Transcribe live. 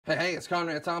Hey, it's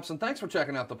Conrad Thompson. Thanks for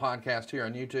checking out the podcast here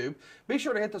on YouTube. Be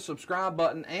sure to hit the subscribe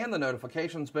button and the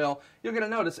notifications bell. You'll get a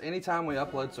notice anytime we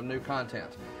upload some new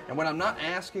content. And when I'm not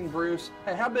asking Bruce,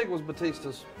 hey, how big was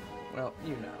Batista's? Well,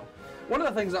 you know. One of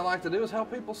the things I like to do is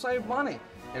help people save money.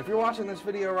 And if you're watching this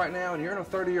video right now and you're in a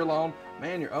 30-year loan,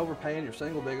 man, you're overpaying your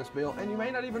single biggest bill, and you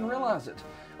may not even realize it.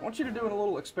 I want you to do a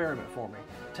little experiment for me.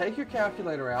 Take your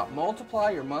calculator out,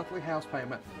 multiply your monthly house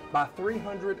payment by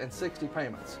 360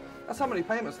 payments. That's how many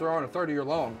payments there are on a 30-year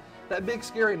loan. That big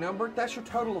scary number, that's your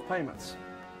total of payments.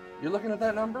 You're looking at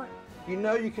that number? You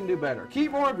know you can do better.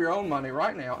 Keep more of your own money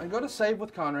right now and go to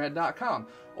savewithconrad.com.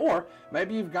 Or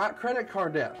maybe you've got credit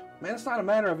card debt. Man, it's not a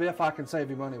matter of if I can save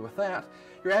you money with that.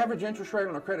 Your average interest rate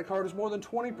on a credit card is more than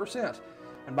 20%.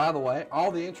 And by the way, all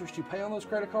the interest you pay on those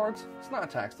credit cards, it's not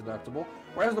tax deductible.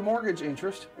 Whereas the mortgage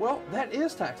interest, well, that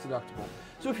is tax deductible.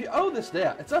 So if you owe this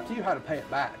debt, it's up to you how to pay it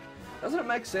back. Doesn't it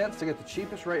make sense to get the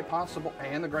cheapest rate possible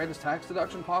and the greatest tax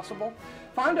deduction possible?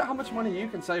 Find out how much money you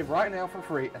can save right now for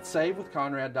free at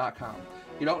savewithconrad.com.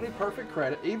 You don't need perfect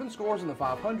credit. Even scores in the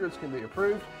 500s can be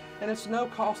approved, and it's no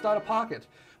cost out of pocket.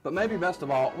 But maybe best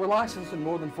of all, we're licensed in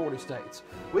more than 40 states.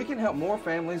 We can help more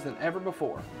families than ever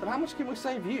before. But how much can we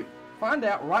save you? Find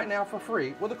out right now for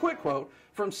free with a quick quote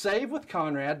from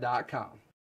savewithconrad.com.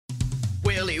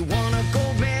 Well, he won a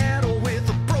gold medal with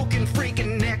a broken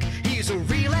freaking neck. He's a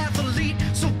real athlete,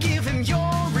 so give him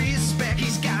your respect.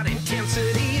 He's got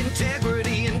intensity,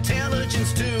 integrity,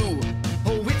 intelligence too.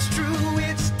 Oh, it's true,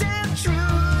 it's damn true.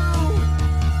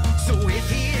 So if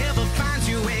he ever finds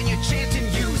you and you're chanting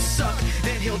you suck,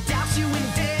 then he'll douse you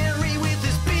in dairy with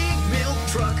his big milk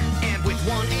truck. And with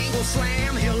one angle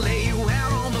slam, he'll lay you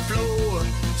out on the floor.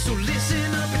 So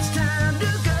listen up, it's time to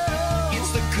go.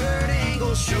 It's the Kurt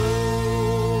Angle Show.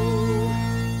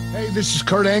 Hey, this is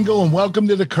Kurt Angle, and welcome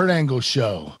to the Kurt Angle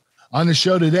Show. On the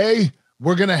show today,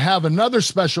 we're going to have another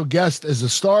special guest, as the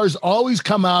stars always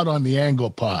come out on the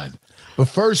Angle Pod. But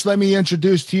first, let me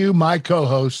introduce to you my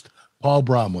co-host, Paul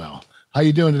Bromwell. How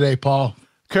you doing today, Paul?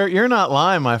 Kurt, you're not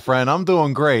lying, my friend. I'm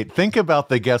doing great. Think about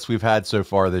the guests we've had so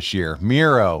far this year.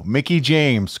 Miro, Mickey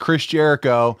James, Chris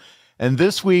Jericho, and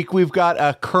this week we've got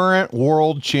a current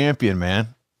world champion, man.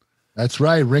 That's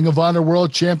right. Ring of Honor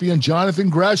World Champion Jonathan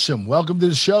Gresham. Welcome to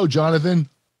the show, Jonathan.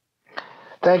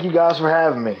 Thank you guys for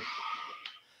having me.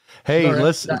 Hey,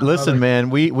 listen, man.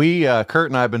 We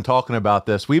Kurt and I have been talking about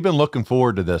this. We've been looking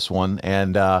forward to this one,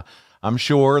 and I'm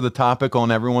sure the topic on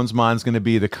everyone's mind is going to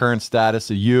be the current status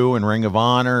of you and Ring of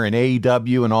Honor and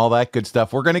AEW and all that good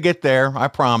stuff. We're going to get there, I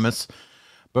promise.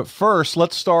 But first,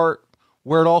 let's start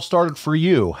where it all started for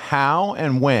you. How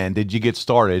and when did you get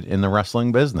started in the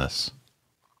wrestling business?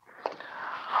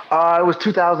 It was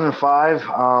 2005.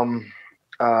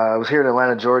 I was here in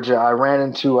Atlanta, Georgia. I ran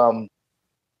into a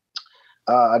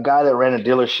guy that ran a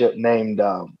dealership named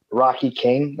Rocky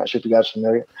King. Not sure if you guys are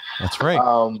familiar. That's right.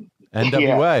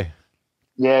 NWA.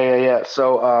 Yeah.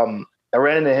 So I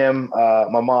ran into him.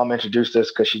 My mom introduced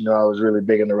us because she knew I was really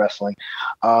big into wrestling.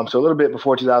 So a little bit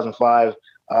before 2005,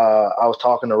 I was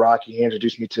talking to Rocky. He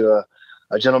introduced me to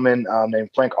a gentleman named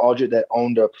Frank Aldred that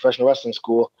owned a professional wrestling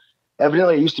school.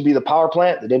 Evidently, it used to be the power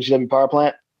plant, the WCW power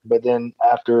plant. But then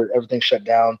after everything shut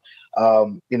down,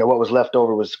 what was left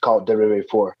over was called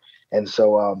WWA4. And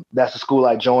so that's the school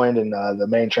I joined. And the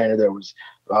main trainer there was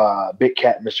Big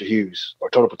Cat, Mr. Hughes, or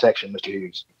Total Protection, Mr.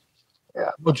 Hughes. Yeah.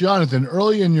 Well, Jonathan,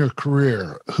 early in your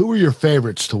career, who were your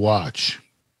favorites to watch?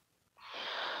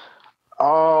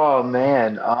 Oh,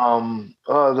 man.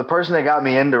 The person that got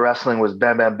me into wrestling was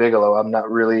Bam Bam Bigelow. I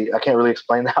can't really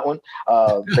explain that one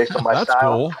based on my That's style.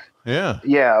 Cool. Yeah.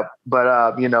 Yeah.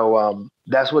 But,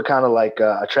 that's what kind of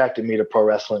attracted me to pro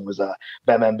wrestling was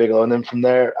Bam Bam Bigelow. And then from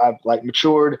there, I've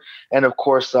matured. And of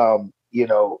course, the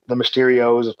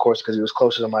Mysterios, of course, because he was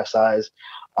closer to my size.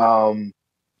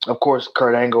 Of course,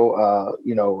 Kurt Angle,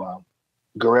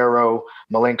 Guerrero,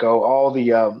 Malenko, all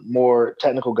the more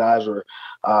technical guys were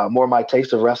more my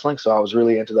taste of wrestling. So I was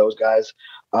really into those guys.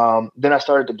 Then I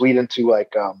started to bleed into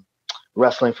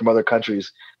wrestling from other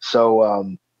countries.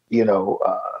 So,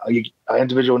 an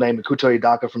individual named Ikuto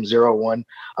Hidaka from 0-1,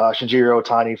 Shinjiro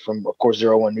Otani from, of course,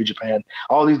 0-1 New Japan.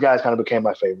 All these guys kind of became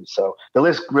my favorites. So the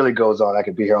list really goes on. I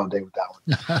could be here all day with that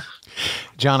one.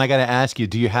 John, I got to ask you,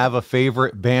 do you have a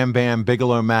favorite Bam Bam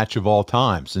Bigelow match of all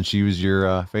time since she was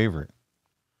your favorite?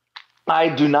 I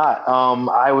do not.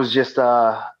 I was just,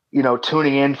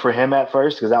 tuning in for him at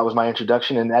first because that was my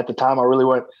introduction. And at the time, I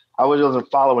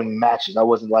wasn't following matches. I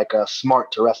wasn't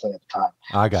smart to wrestling at the time.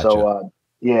 I got you.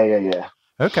 Yeah.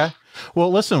 Okay.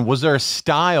 Well, listen, was there a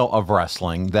style of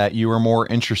wrestling that you were more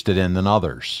interested in than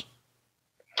others?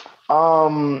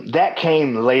 That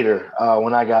came later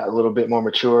when I got a little bit more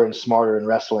mature and smarter in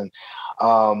wrestling.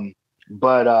 But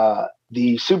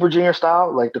the Super Junior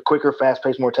style, like the quicker,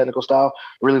 fast-paced, more technical style,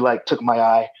 really like took my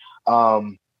eye.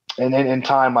 And then in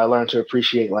time, I learned to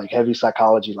appreciate like heavy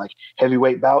psychology, like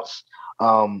heavyweight bouts.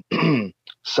 So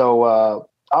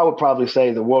I would probably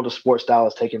say the world of sports style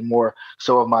has taken more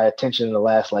so of my attention in the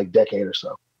last like decade or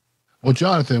so. Well,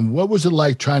 Jonathan, what was it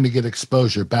like trying to get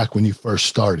exposure back when you first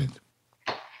started?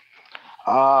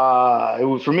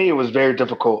 For me, it was very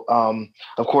difficult.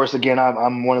 Of course, again,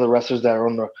 I'm one of the wrestlers that are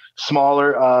on the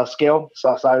smaller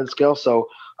side of the scale. So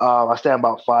I stand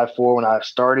about 5'4" when I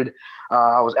started.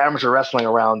 I was amateur wrestling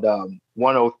around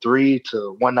 103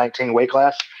 to 119 weight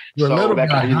class. You're so a little that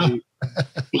guy, gives huh?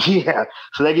 you, yeah.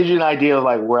 So that gives you an idea of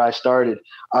like where I started.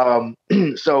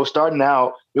 So starting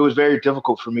out, it was very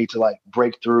difficult for me to like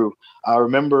break through. I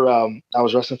remember I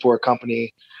was wrestling for a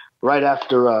company right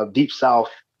after Deep South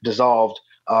dissolved.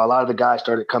 A lot of the guys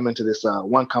started coming to this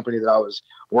one company that I was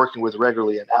working with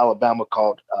regularly in Alabama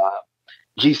called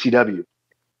GCW.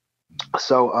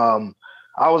 So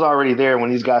I was already there when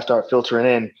these guys started filtering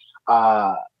in.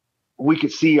 We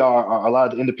could see a lot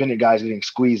of the independent guys getting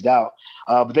squeezed out,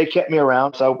 but they kept me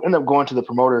around. So I ended up going to the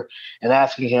promoter and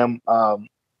asking him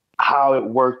how it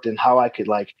worked and how I could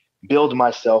like build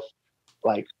myself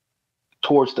like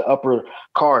towards the upper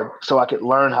card so I could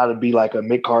learn how to be like a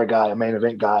mid-card guy, a main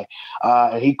event guy.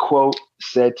 And he quote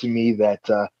said to me that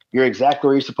you're exactly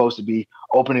where you're supposed to be,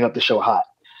 opening up the show hot.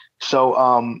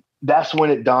 So that's when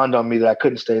it dawned on me that I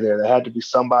couldn't stay there. There had to be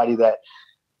somebody that,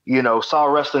 you know, saw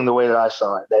wrestling the way that I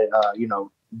saw it, that, you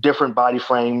know, different body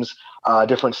frames,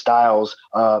 different styles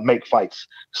make fights.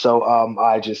 So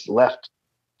I just left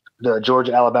the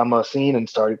Georgia, Alabama scene and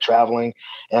started traveling,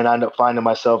 and I ended up finding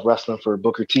myself wrestling for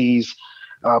Booker T's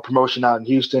promotion out in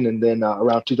Houston. And then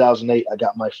around 2008, I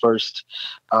got my first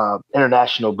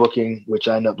international booking, which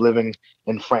I ended up living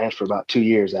in France for about 2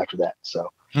 years after that.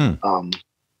 So,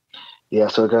 yeah,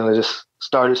 so it kind of just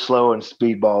started slow and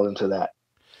speedballed into that.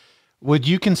 Would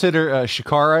you consider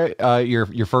Shikara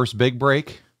your first big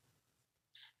break?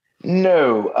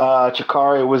 No,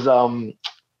 Chikara was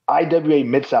IWA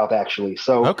Mid-South, actually.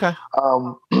 So okay.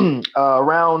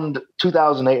 Around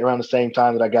 2008, around the same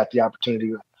time that I got the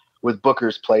opportunity with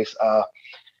Booker's place,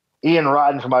 Ian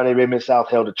Rodden from IWA Mid-South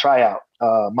held a tryout.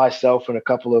 Myself and a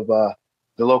couple of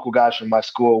the local guys from my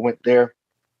school went there.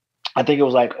 I think it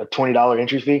was like a $20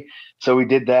 entry fee. So we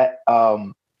did that.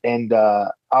 And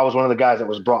I was one of the guys that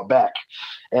was brought back.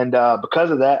 And because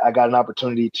of that, I got an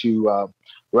opportunity to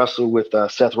wrestle with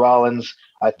Seth Rollins,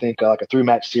 I think like a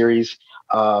 3-match series,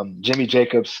 Jimmy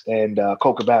Jacobs and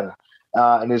Colt Cabana.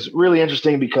 And it's really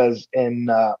interesting because in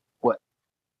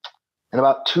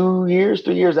about 3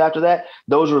 years after that,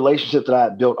 those relationships that I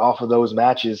had built off of those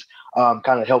matches kind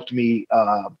of helped me,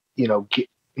 get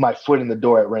my foot in the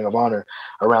door at Ring of Honor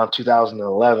around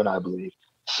 2011, I believe.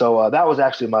 So that was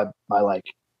actually my like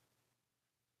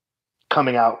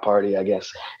coming out party, I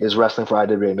guess, is wrestling for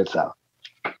IWA Mid-South.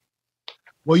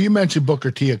 Well, you mentioned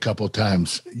Booker T a couple of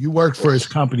times. You worked for his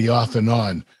company off and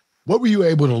on. What were you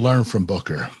able to learn from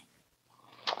Booker?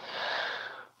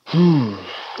 He's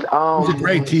a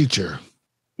great teacher.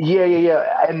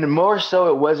 Yeah. And more so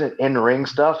it wasn't in-ring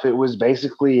stuff. It was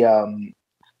basically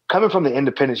coming from the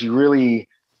independents, you really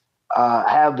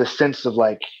have the sense of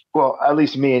like, well, at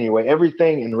least me anyway,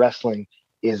 everything in wrestling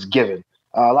is given.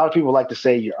 A lot of people like to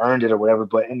say you earned it or whatever,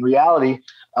 but in reality,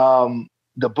 the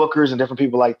bookers and different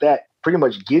people like that pretty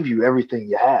much give you everything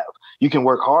you have. You can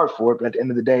work hard for it, but at the end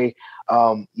of the day,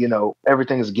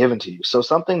 everything is given to you. So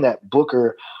something that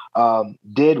Booker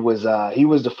did was he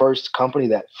was the first company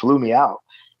that flew me out.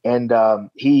 And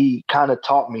he kind of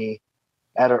taught me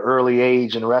at an early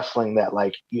age in wrestling that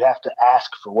like you have to ask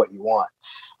for what you want.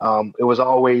 It was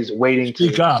always waiting to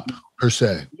speak up, per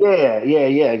se. Yeah,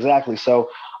 exactly. So,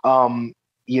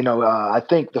 I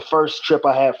think the first trip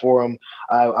I had for him,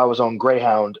 I was on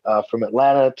Greyhound from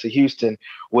Atlanta to Houston,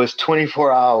 was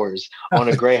 24 hours on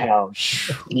a Greyhound.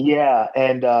 Yeah.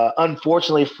 And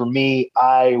unfortunately for me,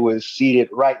 I was seated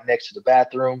right next to the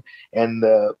bathroom, and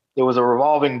there was a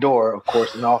revolving door, of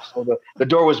course, and also the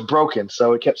door was broken,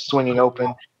 so it kept swinging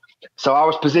open. So I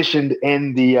was positioned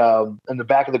in the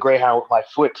back of the Greyhound with my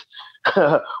foot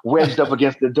wedged up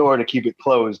against the door to keep it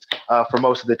closed for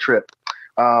most of the trip.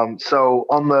 So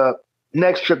on the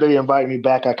next trip that he invited me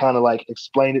back, I kind of like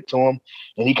explained it to him,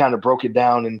 and he kind of broke it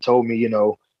down and told me,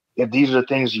 if these are the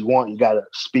things you want, you got to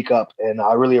speak up. And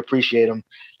I really appreciate him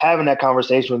having that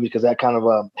conversation with me, because that kind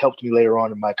of helped me later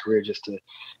on in my career just to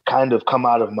kind of come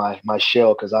out of my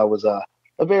shell, because I was a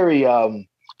very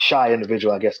shy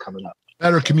individual, I guess, coming up.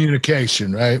 Better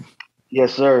communication, right?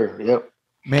 Yes, sir. Yep.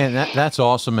 Man, that's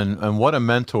awesome. And what a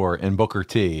mentor in Booker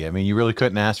T. I mean, you really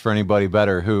couldn't ask for anybody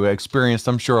better who experienced,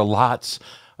 I'm sure, lots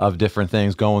of different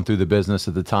things going through the business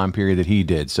at the time period that he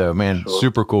did. So, man, Sure.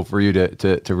 super cool for you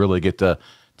to really get to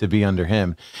be under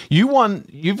him. You've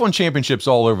won championships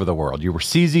all over the world. You were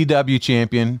CZW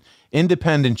champion,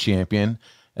 independent champion,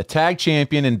 a tag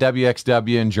champion in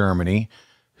WXW in Germany.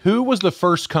 Who was the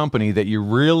first company that you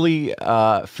really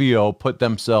feel put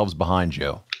themselves behind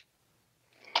you?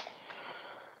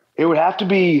 It would have to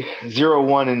be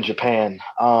 01 in Japan.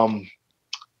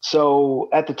 So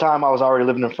at the time, I was already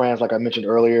living in France, like I mentioned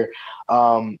earlier.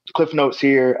 Cliff notes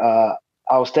here.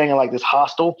 I was staying in like this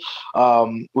hostel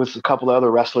with a couple of other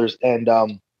wrestlers, and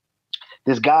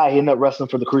this guy, he ended up wrestling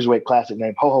for the Cruiserweight Classic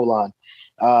named Ho Ho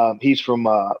Lan. He's from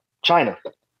China.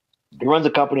 He runs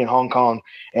a company in Hong Kong,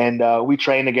 and we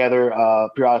trained together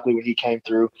periodically when he came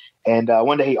through. And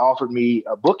one day he offered me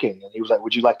a booking, and he was like,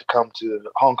 "Would you like to come to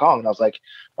Hong Kong?" And I was like,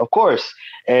 "Of course."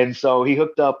 And so he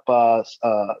hooked up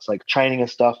it's like training and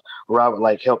stuff where I would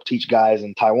like help teach guys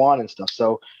in Taiwan and stuff.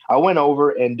 So I went over,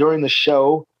 and during the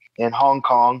show in Hong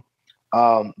Kong,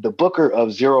 the booker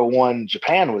of 01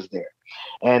 Japan was there,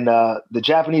 and the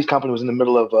Japanese company was in the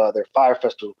middle of their Fire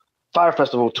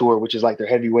Festival tour, which is like their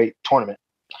heavyweight tournament.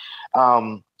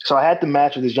 So I had the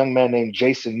match with this young man named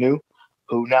Jason New,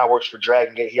 who now works for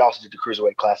Dragon Gate. He also did the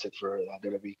Cruiserweight Classic for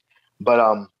WWE.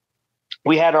 But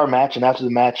we had our match, and after the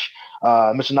match,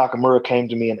 Mr. Nakamura came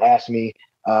to me and asked me,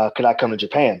 could I come to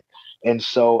Japan? And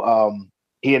so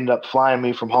he ended up flying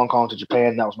me from Hong Kong to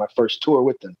Japan. That was my first tour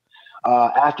with them.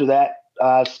 After that,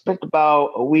 I spent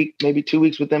about a week, maybe 2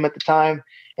 weeks with them at the time.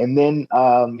 And then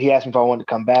he asked me if I wanted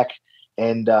to come back.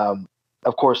 And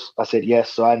of course, I said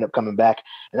yes, so I ended up coming back.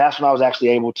 And that's when I was actually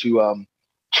able to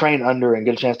train under and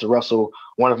get a chance to wrestle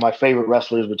one of my favorite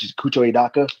wrestlers, which is Kuto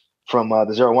Hidaka from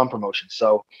the 01 promotion.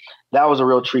 So that was a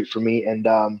real treat for me. And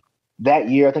that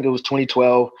year, I think it was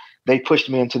 2012, they pushed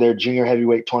me into their junior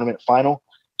heavyweight tournament final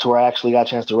to where I actually got a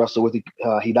chance to wrestle with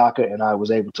Hidaka, and I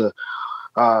was able to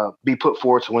be put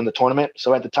forward to win the tournament.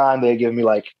 So at the time, they had given me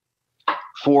like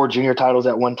 4 junior titles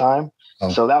at one time. Oh.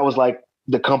 So that was like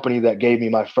the company that gave me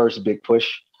my first big push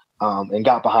and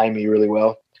got behind me really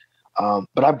well.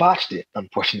 But I botched it,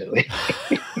 unfortunately.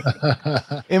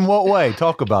 In what way?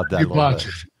 Talk about that. You botched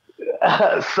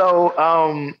it. So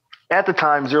at the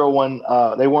time,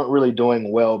 01, they weren't really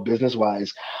doing well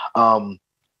business-wise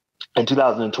in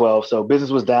 2012. So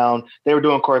business was down. They were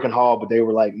doing Cork and Hall, but they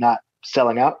were like not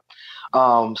selling out.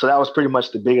 So that was pretty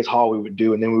much the biggest hall we would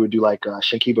do. And then we would do like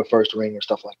Shinkiba First Ring or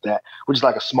stuff like that, which is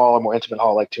like a smaller, more intimate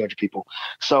hall, like 200 people.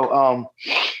 So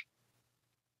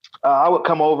I would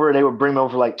come over, they would bring me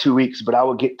over for like 2 weeks, but I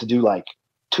would get to do like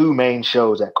 2 main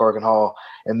shows at Cork and Hall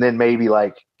and then maybe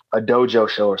like a dojo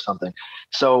show or something.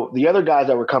 So the other guys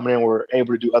that were coming in were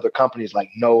able to do other companies like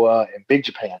Noah and Big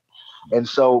Japan. And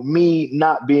so me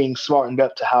not being smartened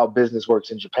up to how business works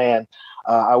in Japan,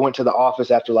 I went to the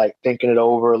office after like thinking it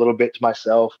over a little bit to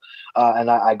myself. And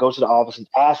I go to the office and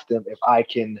ask them if I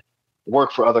can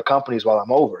work for other companies while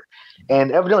I'm over.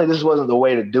 And evidently this wasn't the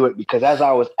way to do it, because as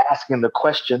I was asking the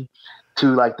question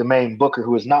to like the main booker,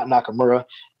 who is not Nakamura,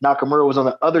 Nakamura was on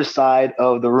the other side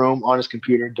of the room on his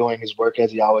computer doing his work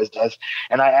as he always does.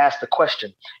 And I asked the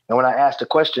question. And when I asked the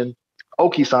question,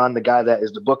 Oki-san, the guy that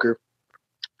is the booker,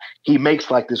 he makes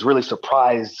like this really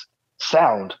surprised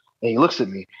sound. And he looks at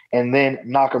me. And then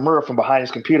Nakamura from behind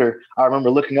his computer, I remember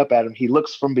looking up at him. He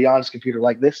looks from beyond his computer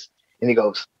like this. And he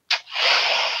goes,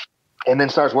 and then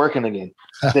starts working again.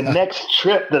 The next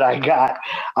trip that I got,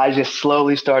 I just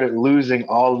slowly started losing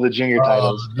all of the junior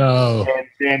titles. No. And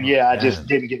then, I just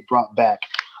didn't get brought back.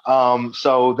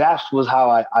 So that was how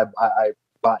I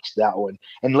botched that one.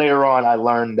 And later on, I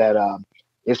learned that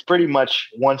it's pretty much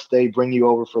once they bring you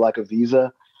over for like a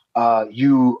visa,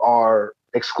 you are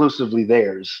exclusively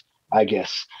theirs, I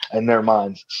guess, in their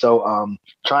minds. So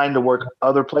trying to work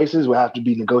other places will have to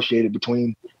be negotiated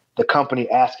between the company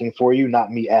asking for you,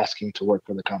 not me asking to work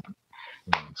for the company.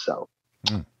 So,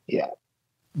 yeah.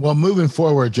 Well, moving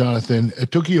forward, Jonathan,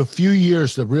 it took you a few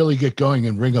years to really get going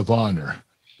in Ring of Honor.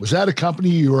 Was that a company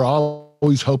you were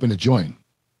always hoping to join?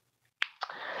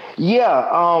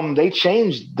 Yeah, they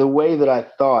changed the way that I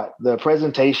thought, the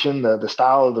presentation, the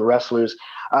style of the wrestlers.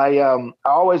 I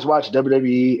always watched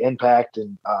WWE, Impact,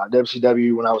 and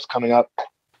WCW when I was coming up.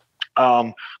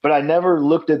 But I never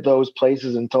looked at those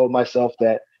places and told myself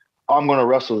that, I'm going to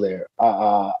wrestle there.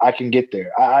 I can get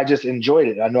there. I just enjoyed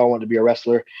it. I know I wanted to be a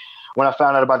wrestler. When I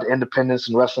found out about the independence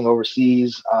and wrestling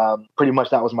overseas, pretty much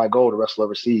that was my goal, to wrestle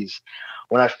overseas.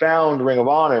 When I found Ring of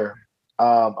Honor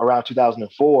around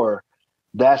 2004,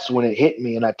 that's when it hit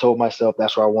me, and I told myself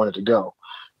that's where I wanted to go.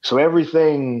 So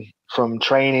everything from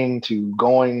training to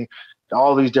going to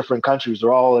all these different countries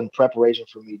are all in preparation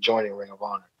for me joining Ring of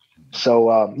Honor.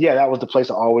 So, yeah, that was the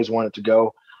place I always wanted to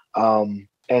go.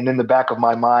 And in the back of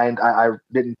my mind, I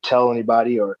didn't tell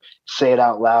anybody or say it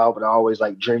out loud, but I always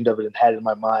like dreamed of it and had it in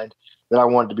my mind that I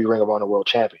wanted to be Ring of Honor World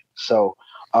Champion. So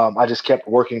I just kept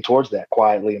working towards that,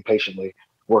 quietly and patiently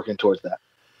working towards that.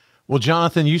 Well,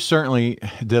 Jonathan, you certainly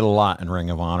did a lot in Ring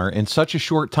of Honor in such a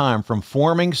short time, from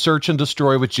forming Search and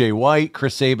Destroy with Jay White,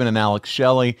 Chris Sabin, and Alex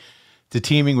Shelley, to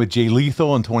teaming with Jay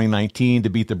Lethal in 2019 to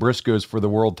beat the Briscoes for the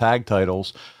World Tag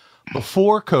Titles.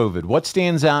 Before COVID, what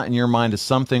stands out in your mind as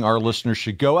something our listeners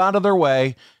should go out of their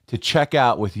way to check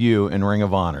out with you in Ring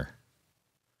of Honor?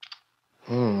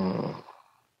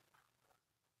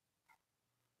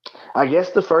 I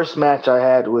guess the first match I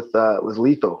had with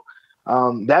Lethal,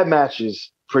 that match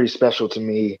is pretty special to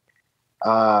me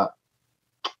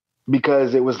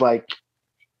because it was like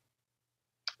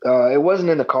it wasn't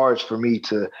in the cards for me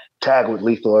to tag with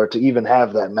Lethal or to even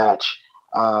have that match.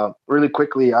 Really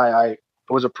quickly, I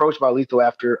was approached by Lethal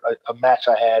after a match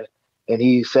I had, and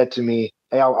he said to me,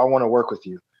 "Hey, I want to work with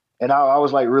you." And I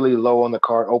was like really low on the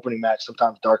card, opening match,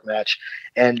 sometimes dark match.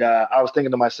 And I was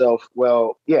thinking to myself,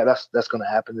 well, yeah, that's going to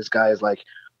happen. This guy is like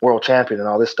world champion and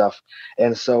all this stuff.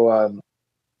 And so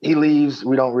he leaves.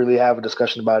 We don't really have a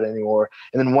discussion about it anymore.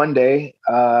 And then one day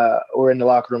we're in the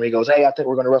locker room. He goes, "Hey, I think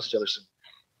we're going to wrestle each other soon."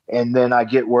 And then I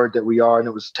get word that we are, and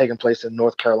it was taking place in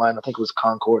North Carolina. I think it was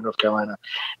Concord, North Carolina.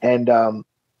 And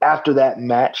after that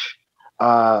match,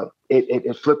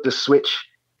 it flipped the switch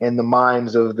in the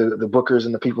minds of the bookers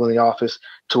and the people in the office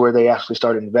to where they actually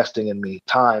started investing in me,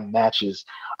 time, matches,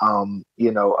 promos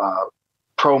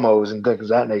and things of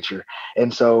that nature.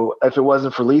 And so if it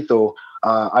wasn't for Lethal,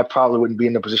 I probably wouldn't be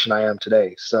in the position I am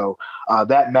today. So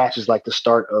that match is like the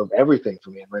start of everything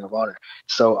for me in Ring of Honor.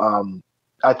 So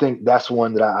I think that's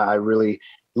one that I really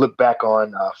look back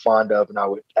on fond of, and I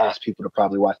would ask people to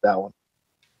probably watch that one.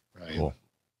 Right. Cool.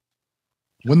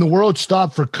 When the world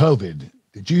stopped for COVID,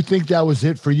 did you think that was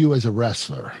it for you as a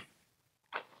wrestler?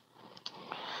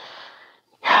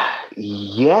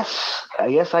 Yes, I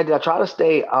did. I try to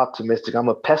stay optimistic. I'm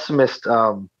a pessimist,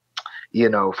 from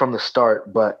the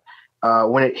start. But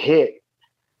when it hit,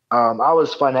 I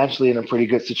was financially in a pretty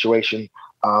good situation.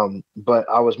 But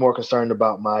I was more concerned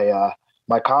about my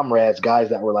comrades, guys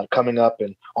that were like coming up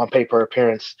and on paper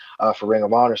appearance for Ring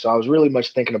of Honor. So I was really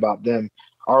much thinking about them.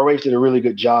 ROH did a really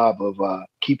good job of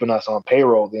keeping us on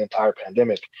payroll the entire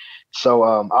pandemic. So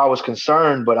I was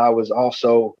concerned, but I was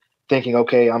also thinking,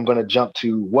 okay, I'm going to jump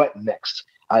to what next?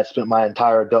 I had spent my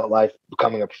entire adult life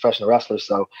becoming a professional wrestler,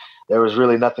 so there was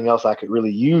really nothing else I could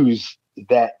really use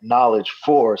that knowledge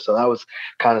for. So that was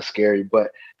kind of scary.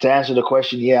 But to answer the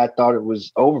question, yeah, I thought it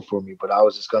was over for me, but I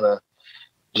was just gonna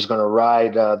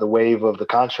ride the wave of the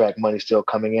contract money still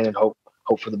coming in and hope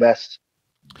for the best.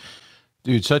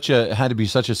 Dude, it had to be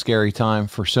such a scary time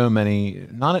for so many,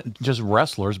 not just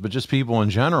wrestlers, but just people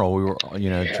in general. We were,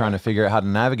 trying to figure out how to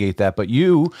navigate that. But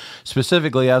you,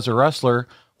 specifically as a wrestler,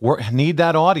 need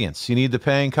that audience. You need the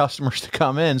paying customers to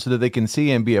come in so that they can see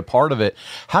and be a part of it.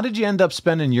 How did you end up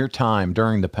spending your time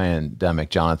during the pandemic,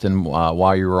 Jonathan,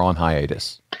 while you were on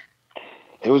hiatus?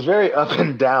 It was very up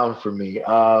and down for me.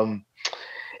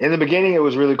 In the beginning, it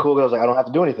was really cool because I was like, I don't have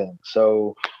to do anything.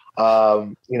 So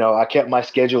I kept my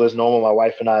schedule as normal. My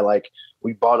wife and I,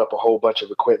 we bought up a whole bunch of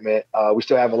equipment. We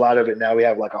still have a lot of it now. We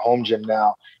have like a home gym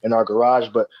now in our garage,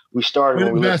 but we started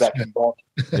when we lived back in Baltimore.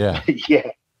 Yeah.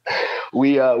 Yeah.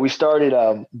 We started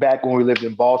back when we lived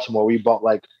in Baltimore. We bought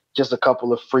like just a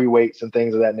couple of free weights and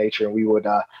things of that nature, and we would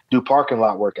do parking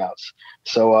lot workouts.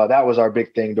 So that was our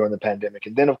big thing during the pandemic.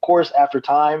 And then, of course, after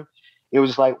time, it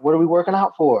was like, what are we working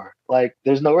out for? Like,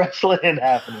 there's no wrestling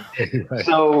happening. Right.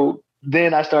 So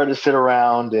then I started to sit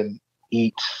around and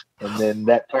eat, and then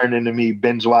that turned into me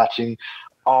binge watching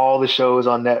all the shows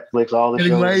on Netflix, all the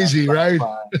Getting shows. Lazy, right?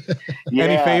 Yeah,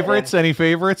 Any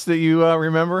favorites that you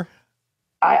remember?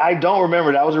 I don't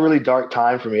remember. That was a really dark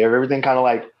time for me. Everything kind of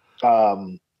like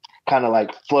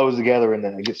flows together and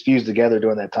then it gets fused together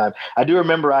during that time. I do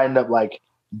remember I ended up like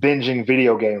binging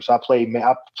video games. So I played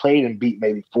and beat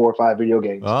maybe 4 or 5 video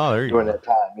games during that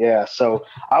time. Yeah. So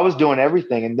I was doing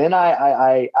everything. And then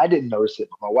I didn't notice it,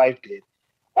 but my wife did.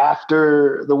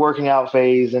 After the working out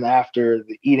phase and after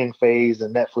the eating phase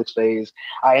and Netflix phase,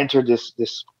 I entered this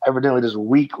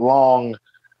week-long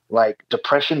like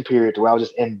depression period where I was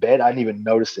just in bed. I didn't even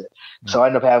notice it. So I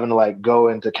ended up having to like go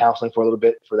into counseling for a little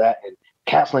bit for that. And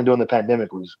counseling during the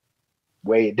pandemic was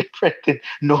way different than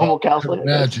normal counseling.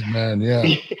 Imagine, man. Yeah.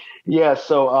 Yeah.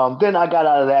 So then I got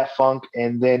out of that funk,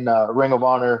 and then Ring of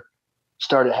Honor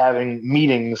started having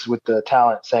meetings with the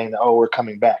talent saying that, oh, we're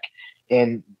coming back.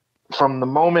 And from the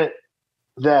moment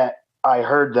that I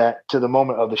heard that to the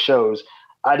moment of the shows,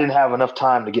 I didn't have enough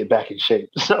time to get back in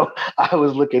shape. So I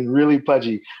was looking really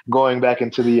pudgy going back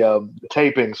into the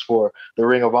tapings for the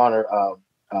Ring of Honor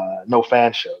no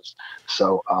fan shows.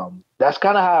 So that's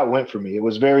kind of how it went for me. It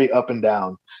was very up and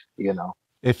down, you know.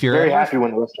 If you're very happy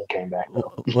when wrestling came back,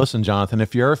 though. Listen, Jonathan,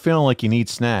 if you're ever feeling like you need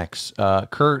snacks,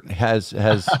 Kurt has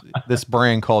this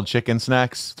brand called Chicken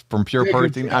Snacks from Pure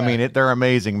Protein. I mean, they're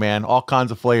amazing, man. All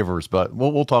kinds of flavors, but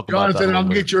we'll talk about that. Jonathan, I'll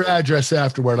get your address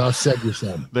afterward. I'll send you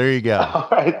some. There you go. All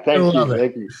right,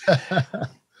 thank you.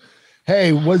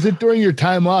 Hey, was it during your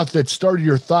time off that started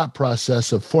your thought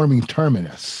process of forming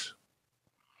Terminus?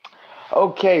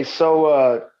 Okay,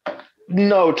 so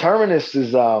no, Terminus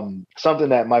is something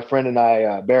that my friend and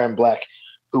I, Baron Black,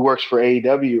 who works for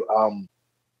AEW,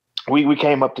 we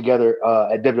came up together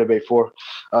at WWE 4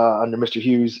 under Mr.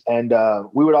 Hughes, and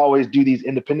we would always do these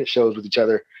independent shows with each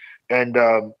other. And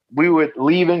we would,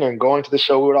 leaving and going to the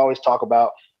show, we would always talk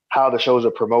about how the shows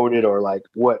are promoted, or like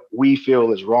what we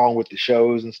feel is wrong with the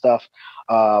shows and stuff,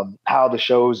 how the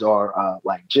shows are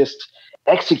like just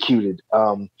executed.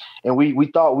 And we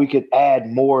thought we could add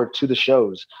more to the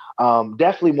shows.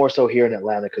 Definitely more so here in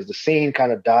Atlanta, because the scene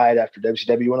kind of died after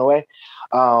WCW went away.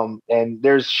 And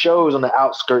there's shows on the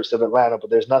outskirts of Atlanta, but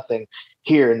there's nothing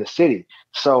here in the city.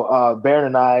 So Baron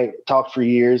and I talked for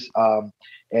years.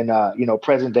 And you know,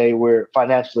 present day, we're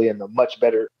financially in a much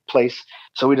better place.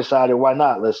 So we decided, why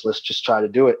not? Let's just try to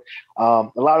do it. A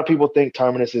lot of people think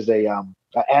Terminus is a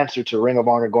answer to Ring of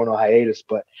Honor going on hiatus,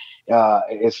 but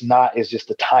it's not. It's just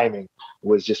the timing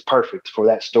was just perfect for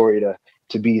that story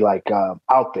to be like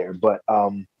out there. But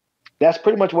that's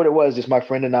pretty much what it was. Just my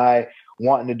friend and I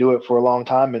wanting to do it for a long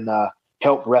time and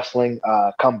help wrestling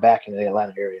come back in the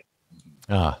Atlanta area.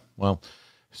 Well,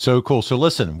 so cool. So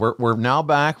listen, we're now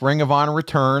back. Ring of Honor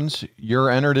returns. You're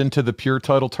entered into the Pure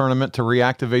title tournament to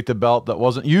reactivate the belt that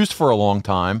wasn't used for a long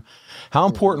time. How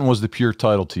important was the Pure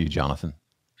title to you, Jonathan?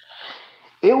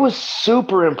 It was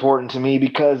super important to me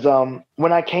because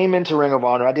when I came into Ring of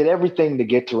Honor, I did everything to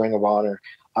get to Ring of Honor.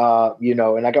 You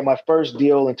know, and I got my first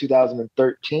deal in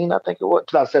 2013, I think it was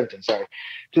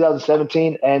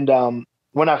 2017. And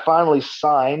when I finally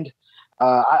signed,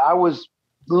 I was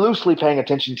loosely paying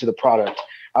attention to the product.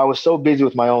 I was so busy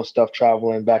with my own stuff,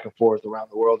 traveling back and forth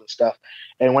around the world and stuff.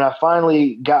 And when I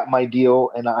finally got my deal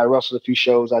and I wrestled a few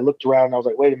shows, I looked around and I was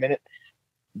like, wait a minute,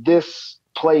 this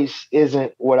place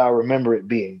isn't what I remember it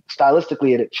being.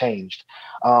 Stylistically, it had changed.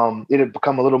 It had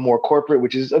become a little more corporate,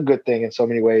 which is a good thing in so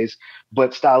many ways.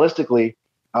 But stylistically,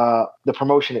 the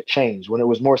promotion had changed. When it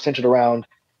was more centered around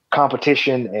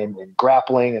competition and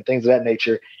grappling and things of that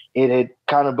nature, it had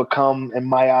kind of become, in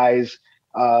my eyes,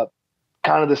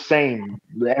 kind of the same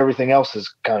that everything else has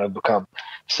kind of become.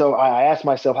 So I asked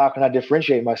myself, how can I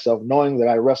differentiate myself, knowing that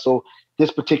I wrestle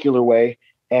this particular way,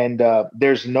 and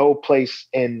there's no place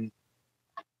in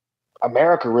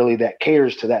America really that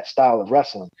caters to that style of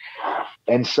wrestling.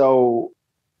 And so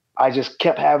I just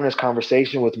kept having this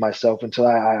conversation with myself until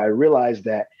I realized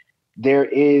that there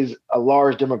is a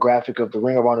large demographic of the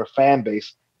Ring of Honor fan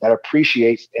base that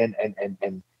appreciates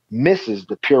and misses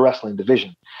the pure wrestling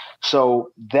division.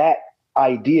 So that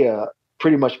idea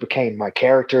pretty much became my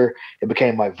character. It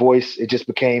became my voice. It just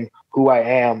became who I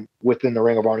am within the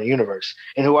Ring of Honor universe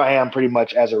and who I am pretty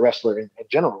much as a wrestler in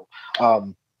general.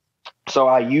 So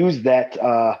I used that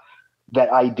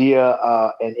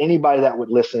idea, and anybody that would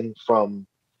listen, from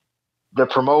the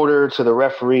promoter to the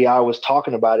referee, I was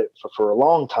talking about it for a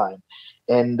long time.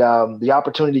 And the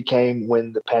opportunity came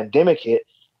when the pandemic hit.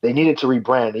 They needed to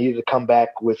rebrand. They needed to come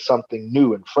back with something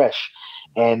new and fresh.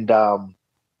 And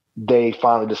they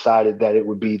finally decided that it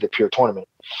would be the Pure Tournament.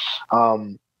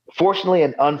 Fortunately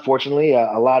and unfortunately,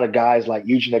 a lot of guys like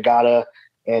Yuji Nagata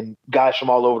and guys from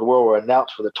all over the world were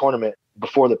announced for the tournament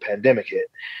before the pandemic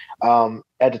hit.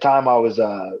 At the time, I was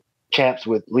champs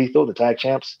with Lethal, the tag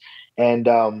champs. And,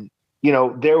 you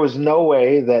know, there was no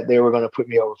way that they were going to put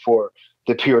me over for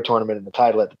the Pure Tournament and the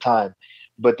title at the time.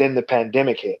 But then the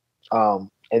pandemic hit.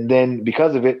 And then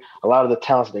because of it, a lot of the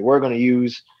talents that they were going to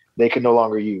use, they could no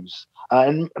longer use.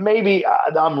 And maybe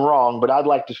I'm wrong, but I'd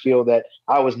like to feel that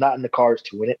I was not in the cards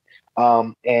to win it.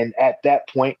 And at that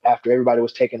point, after everybody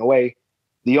was taken away,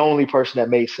 the only person that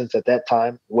made sense at that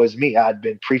time was me. I'd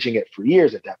been preaching it for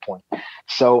years at that point.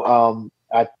 So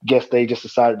I guess they just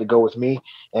decided to go with me,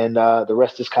 and the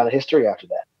rest is kind of history after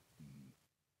that.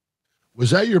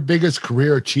 Was that your biggest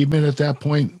career achievement at that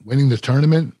point, winning the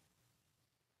tournament?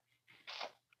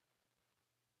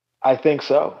 I think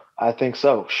so.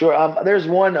 Sure. There's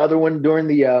one other one during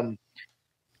the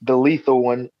Lethal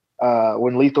one.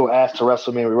 when Lethal asked to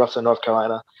wrestle me, we wrestled in North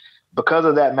Carolina. Because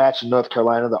of that match in North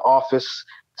Carolina, the office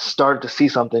started to see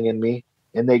something in me,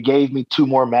 and they gave me 2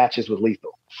 more matches with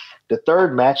Lethal. The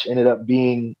third match ended up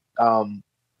being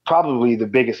probably the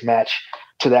biggest match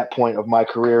to that point of my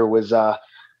career, was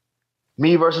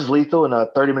me versus Lethal in a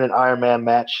 30-minute Iron Man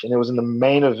match, and it was in the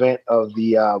main event of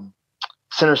the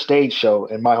Center Stage show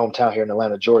in my hometown here in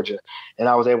Atlanta, Georgia, and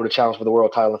I was able to challenge for the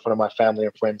world title in front of my family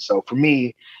and friends. So for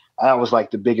me, that was like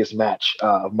the biggest match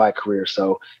of my career.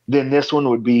 So then this one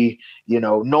would be,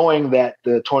 knowing that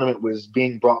the tournament was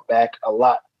being brought back a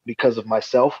lot because of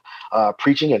myself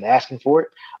preaching and asking for it.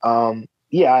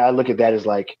 I look at that as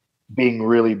like being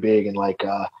really big and like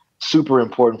super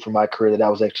important for my career, that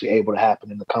was actually able to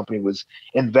happen, and the company was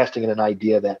investing in an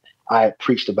idea that I had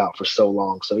preached about for so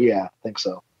long. So yeah, I think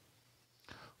so.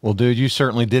 Well, dude, you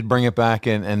certainly did bring it back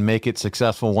and make it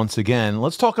successful once again.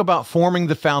 Let's talk about forming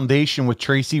the foundation with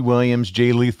Tracy Williams,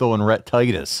 Jay Lethal, and Rhett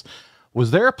Titus.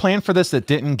 Was there a plan for this that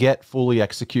didn't get fully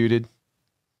executed?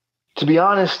 To be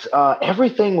honest,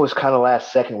 everything was kind of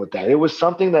last second with that. It was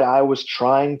something that I was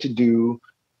trying to do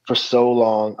for so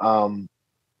long.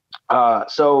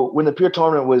 So when the Pure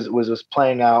Tournament was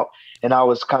playing out and I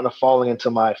was kind of falling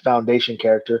into my foundation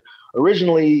character,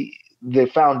 originally the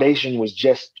foundation was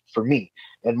just for me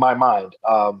in my mind.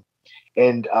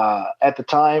 At the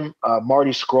time,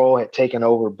 Marty Scurll had taken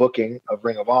over booking of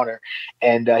Ring of Honor,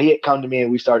 and he had come to me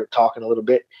and we started talking a little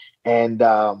bit. And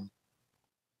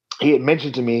he had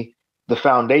mentioned to me, the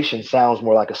foundation sounds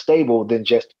more like a stable than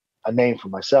just a name for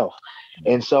myself.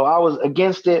 And so I was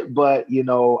against it, but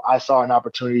I saw an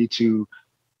opportunity to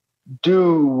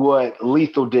do what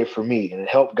Lethal did for me and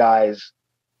help guys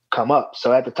come up.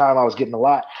 So at the time I was getting a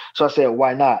lot. So I said,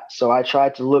 why not? So I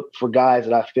tried to look for guys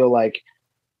that I feel like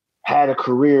had a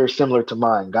career similar to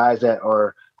mine, guys that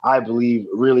are, I believe,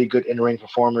 really good in-ring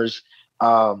performers,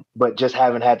 but just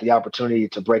haven't had the opportunity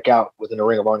to break out within the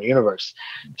Ring of Honor universe.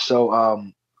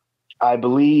 So I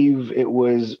believe it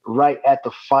was right at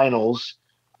the finals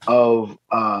of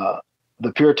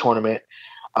the Pure Tournament.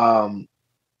 I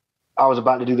was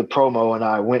about to do the promo, and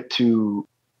I went to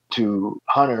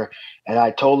Hunter, and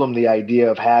I told him the idea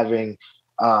of having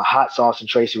Hot Sauce and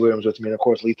Tracy Williams with me. And of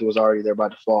course, Lethal was already there by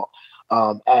default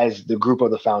as the group of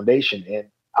the foundation. And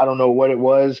I don't know what it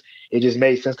was. It just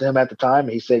made sense to him at the time.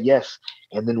 And he said yes.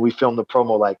 And then we filmed the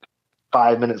promo like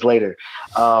 5 minutes later.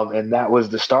 And that was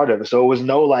the start of it. So it was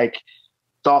no like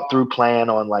thought through plan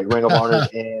on like Ring of Honor's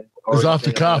end. It was off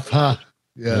the cuff, huh?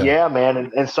 Yeah,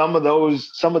 man. And some of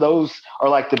those are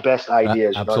like the best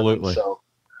ideas. Absolutely. You know what I mean? So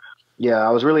yeah,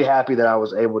 I was really happy that I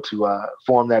was able to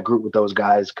form that group with those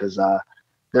guys, because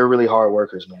they're really hard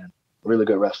workers, man. Really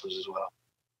good wrestlers as well.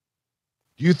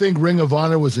 Do you think Ring of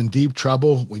Honor was in deep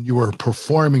trouble when you were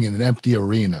performing in empty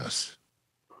arenas?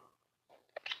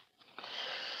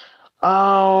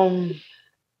 It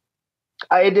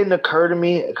didn't occur to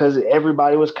me, because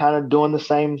everybody was kind of doing the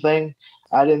same thing.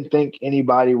 I didn't think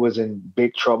anybody was in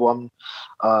big trouble,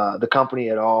 the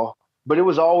company at all. But it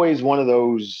was always one of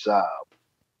those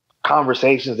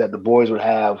conversations that the boys would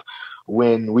have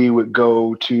when we would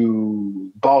go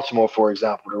to Baltimore, for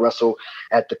example, to wrestle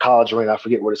at the College Arena. I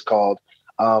forget what it's called.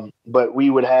 But we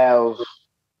would have,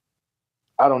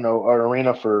 I don't know, an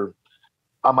arena for,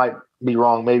 I might be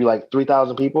wrong, maybe like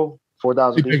 3,000 people,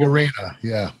 4,000 people. Big arena,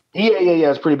 yeah. Yeah.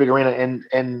 It's a pretty big arena.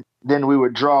 And then we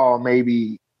would draw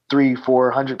maybe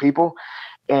 300-400 people.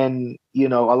 And, a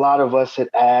lot of us had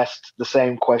asked the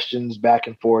same questions back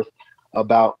and forth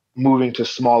about moving to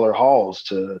smaller halls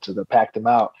to pack them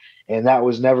out. And that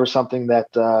was never something that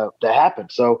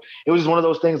happened. So it was one of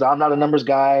those things. I'm not a numbers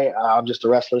guy. I'm just a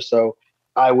wrestler. So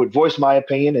I would voice my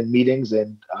opinion in meetings,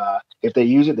 and if they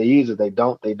use it, they use it. They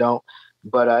don't, they don't.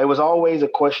 But it was always a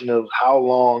question of how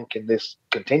long can this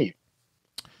continue?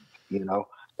 And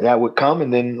that would come,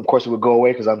 and then of course it would go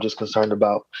away, because I'm just concerned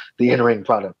about the in-ring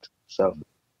product. So.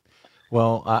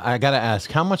 Well, I got to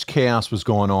ask, how much chaos was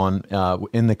going on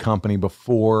in the company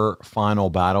before Final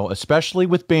Battle, especially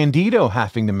with Bandito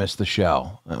having to miss the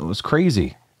show? It was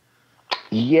crazy.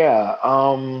 Yeah.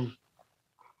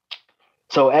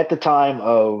 So at the time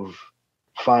of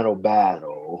Final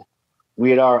Battle,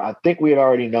 I think we had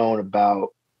already known about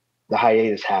the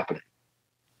hiatus happening.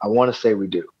 I want to say we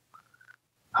do.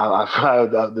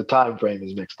 The time frame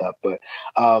is mixed up, but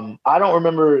I don't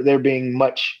remember there being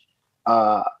much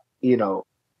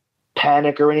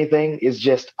panic or anything. It's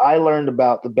just I learned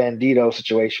about the Bandito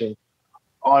situation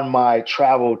on my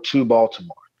travel to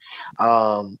Baltimore.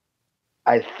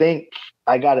 I think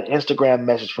I got an Instagram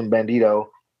message from Bandito,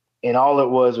 and all it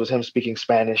was him speaking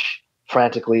Spanish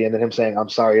frantically, and then him saying, "I'm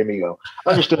sorry, amigo."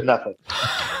 Understood nothing.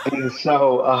 And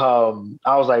so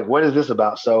I was like, what is this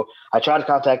about? So I tried to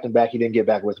contact him back. He didn't get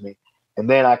back with me. And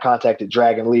then I contacted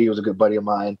Dragon Lee, who was a good buddy of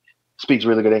mine, speaks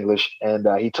really good English. And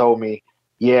he told me,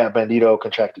 yeah, Bandito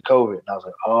contracted COVID. And I was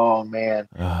like, oh, man.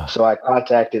 So I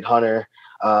contacted Hunter,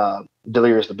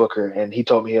 Delirious the Booker, and he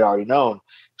told me he had already known.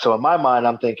 So in my mind,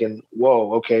 I'm thinking,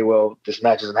 whoa, okay, well, this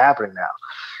match isn't happening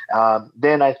now.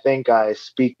 Then I think I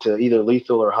speak to either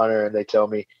Lethal or Hunter, and they tell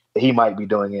me that he might be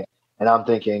doing it. And I'm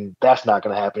thinking, that's not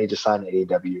going to happen. He just signed to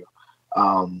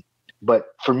AEW. But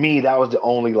for me, that was the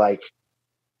only, like,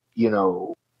 you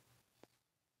know,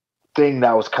 thing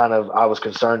that was kind of I was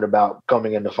concerned about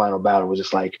coming into Final Battle was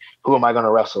just like, who am I going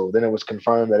to wrestle? Then it was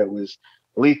confirmed that it was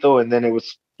Lethal, and then it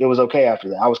was okay after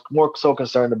that. I was more so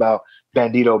concerned about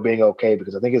Bandito being okay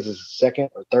because I think it's his second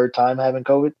or third time having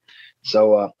COVID.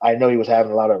 So I know he was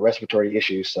having a lot of respiratory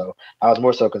issues, so I was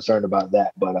more so concerned about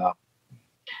that. But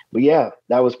yeah,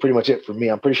 that was pretty much it for me.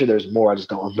 I'm pretty sure there's more. I just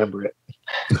don't remember it.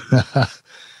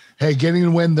 Hey, getting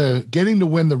to win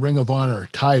the Ring of Honor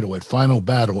title at Final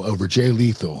Battle over Jay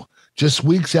Lethal just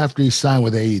weeks after he signed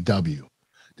with AEW.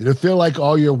 Did it feel like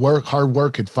all your hard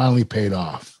work had finally paid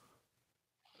off?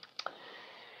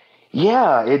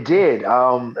 Yeah, it did.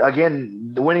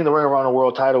 Again, winning the Ring of Honor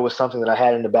World title was something that I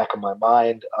had in the back of my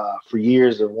mind for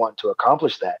years of wanting to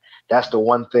accomplish that. That's the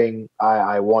one thing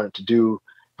I wanted to do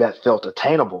that felt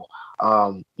attainable,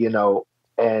 you know,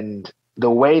 and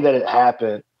the way that it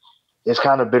happened is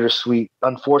kind of bittersweet.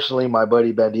 Unfortunately, my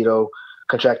buddy Bandito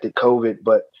contracted COVID,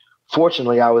 but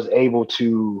fortunately I was able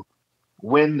to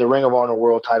win the Ring of Honor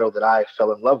World title that I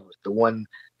fell in love with, the one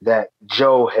that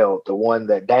Joe held, the one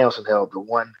that Danielson held, the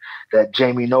one that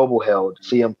Jamie Noble held,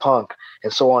 CM Punk,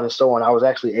 and so on and so on. I was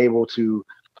actually able to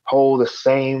hold the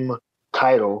same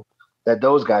title that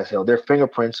those guys held. Their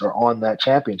fingerprints are on that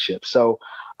championship. So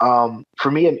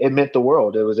for me, it meant the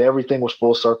world. It was everything was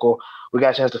full circle. We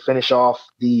got a chance to finish off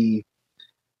the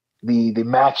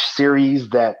match series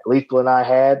that Lethal and I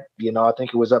had. You know, I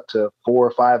think it was up to 4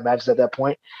 or 5 matches at that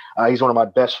point. He's one of my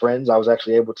best friends. I was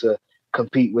actually able to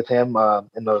compete with him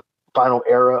in the final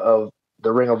era of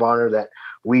the Ring of Honor that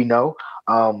we know.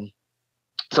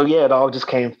 So yeah, it all just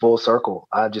came full circle.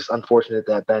 I'm just unfortunate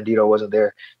that Bandito wasn't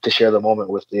there to share the moment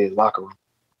with the locker room.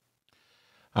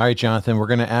 All right, Jonathan, we're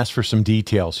going to ask for some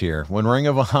details here. When Ring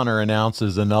of Honor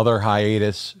announces another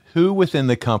hiatus, who within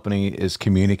the company is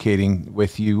communicating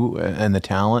with you and the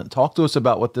talent? Talk to us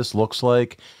about what this looks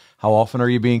like. How often are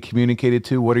you being communicated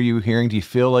to? What are you hearing? Do you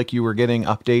feel like you were getting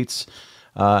updates,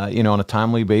 you know, on a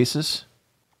timely basis?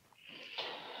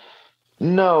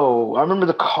 No, I remember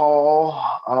the call.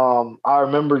 I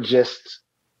remember just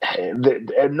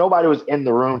nobody was in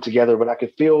the room together, but I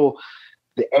could feel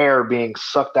the air being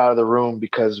sucked out of the room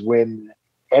because we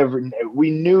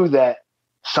knew that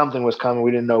something was coming.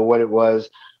 We didn't know what it was,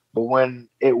 but when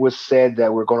it was said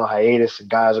that we're going on hiatus and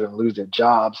guys are going to lose their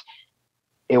jobs,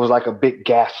 it was like a big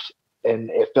gasp, and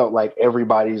it felt like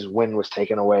everybody's wind was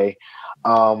taken away.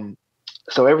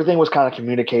 So everything was kind of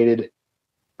communicated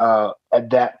at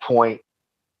that point,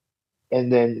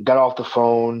 and then got off the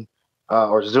phone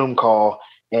or Zoom call,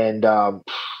 and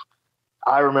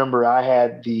I remember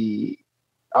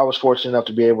I was fortunate enough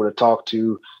to be able to talk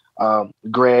to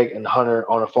Greg and Hunter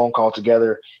on a phone call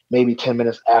together, maybe 10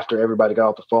 minutes after everybody got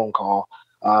off the phone call.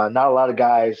 Not a lot of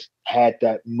guys had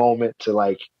that moment to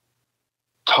like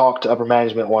talk to upper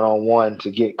management one-on-one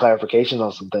to get clarifications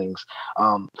on some things.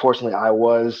 Fortunately, I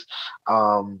was.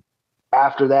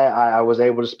 After that, I was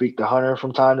able to speak to Hunter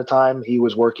from time to time. He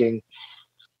was working,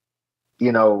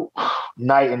 you know,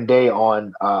 night and day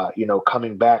on, you know,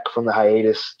 coming back from the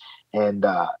hiatus and,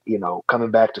 you know,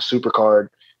 coming back to Supercard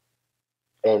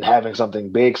and having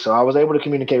something big. So I was able to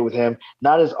communicate with him,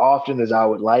 not as often as I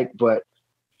would like, but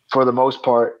for the most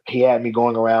part, he had me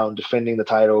going around defending the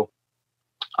title.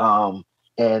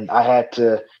 And I had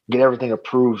to get everything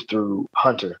approved through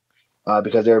Hunter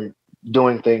because they're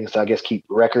doing things to, I guess, keep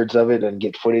records of it and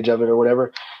get footage of it or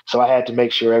whatever. So I had to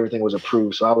make sure everything was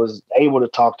approved. So I was able to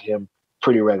talk to him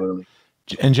pretty regularly.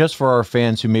 And just for our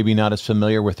fans who may be not as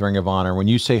familiar with Ring of Honor, when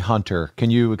you say Hunter,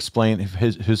 can you explain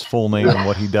his full name and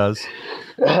what he does?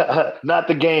 Not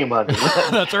the game Hunter.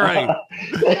 That's right.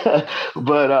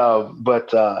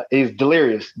 but he's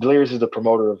Delirious. Delirious is the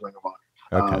promoter of Ring of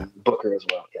Honor. Okay. Booker as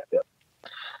well. Yeah.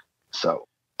 So,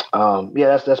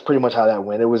 yeah, that's pretty much how that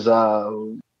went. It was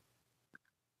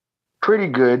pretty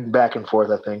good back and forth,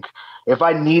 I think. If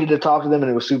I needed to talk to them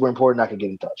and it was super important, I could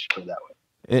get in touch, put it that way.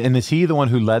 And is he the one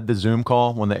who led the Zoom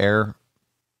call when the air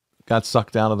got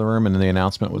sucked out of the room and the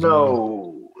announcement was?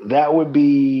 No, that would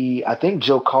be, I think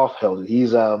Joe Koff held it.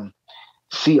 He's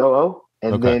COO,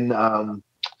 and okay.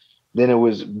 then it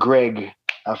was Greg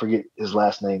I forget his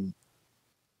last name.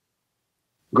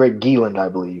 Greg Geeland, I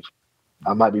believe.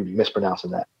 I might be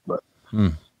mispronouncing that, but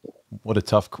what a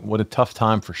tough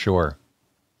time for sure.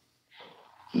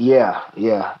 Yeah,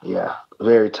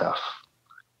 very tough.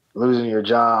 Losing your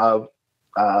job,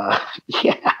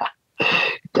 yeah,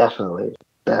 definitely.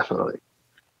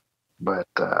 But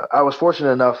I was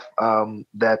fortunate enough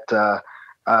that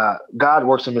God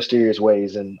works in mysterious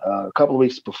ways, and a couple of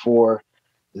weeks before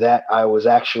that, I was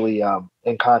actually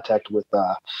in contact with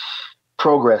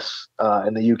Progress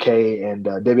in the UK and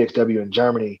WXW in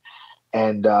Germany,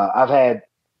 and I've had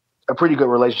a pretty good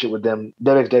relationship with them.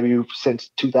 WXW since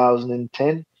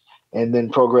 2010, and then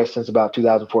Progress since about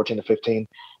 2014 to 15.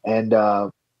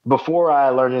 And before I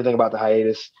learned anything about the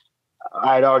hiatus,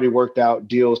 I had already worked out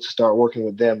deals to start working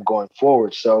with them going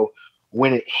forward. So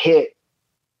when it hit,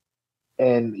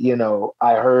 and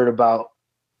I heard about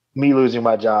me losing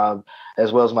my job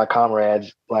as well as my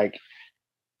comrades, like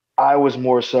I was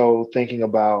more so thinking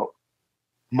about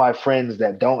my friends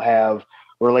that don't have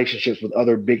relationships with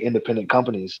other big independent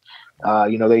companies.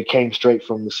 They came straight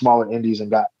from the smaller indies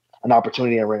and got an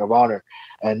opportunity in Ring of Honor,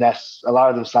 and that's a lot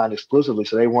of them signed exclusively.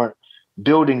 So they weren't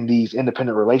building these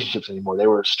independent relationships anymore. They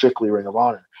were strictly Ring of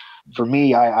Honor. For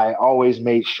me, I always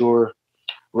made sure,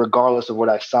 regardless of what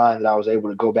I signed, that I was able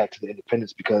to go back to the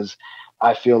independents, because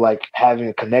I feel like having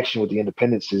a connection with the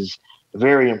independents is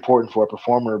very important for a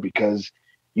performer, because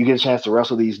you get a chance to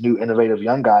wrestle these new innovative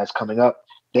young guys coming up.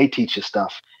 They teach you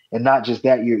stuff. And not just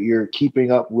that, you're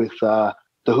keeping up with the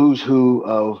who's who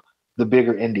of the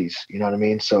bigger indies. You know what I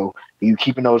mean? So you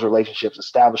keeping those relationships,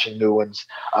 establishing new ones,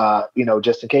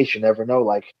 just in case you never know.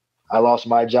 Like, I lost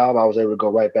my job, I was able to go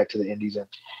right back to the indies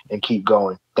and keep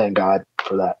going. Thank God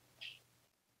for that.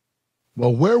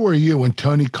 Well, where were you when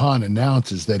Tony Khan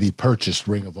announces that he purchased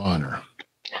Ring of Honor?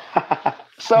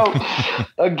 So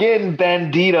again,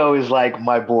 Bandito is like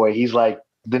my boy. He's like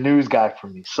the news guy for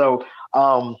me. So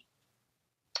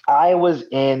I was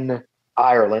in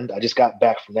Ireland. I just got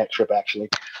back from that trip, actually.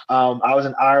 I was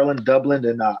in Ireland, Dublin,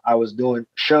 and I was doing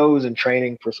shows and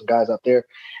training for some guys out there.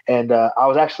 And I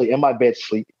was actually in my bed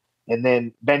sleep. And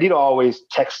then Bandito always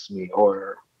texts me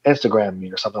or Instagram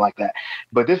me or something like that.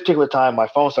 But this particular time, my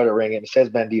phone started ringing. It says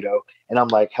Bandito. And I'm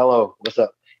like, hello, what's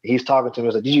up? He's talking to me.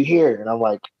 He's like, did you hear? And I'm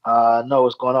like, no,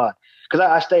 what's going on? Because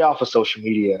I stay off of social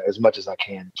media as much as I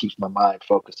can. It keeps my mind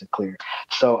focused and clear.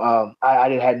 So I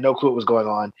had no clue what was going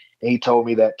on. And he told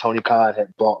me that Tony Khan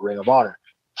had bought Ring of Honor.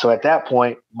 So at that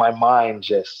point, my mind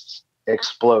just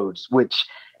explodes, which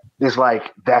is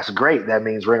like, that's great. That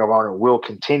means Ring of Honor will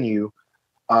continue,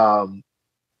 past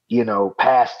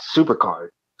Supercard.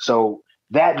 So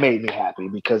that made me happy,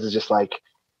 because it's just like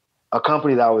a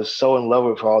company that I was so in love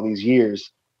with for all these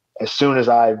years. As soon as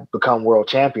I become world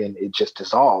champion, it just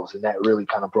dissolves. And that really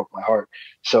kind of broke my heart.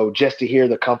 So just to hear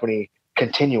the company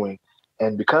continuing,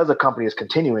 and because the company is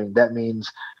continuing, that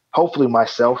means hopefully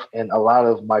myself and a lot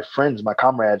of my friends, my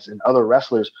comrades, and other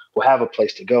wrestlers will have a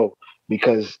place to go.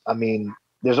 Because, I mean,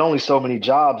 there's only so many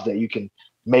jobs that you can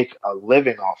make a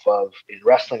living off of in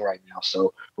wrestling right now.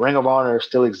 So Ring of Honor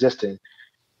still existing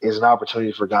is an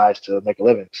opportunity for guys to make a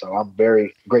living. So I'm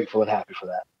very grateful and happy for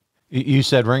that. You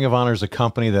said Ring of Honor is a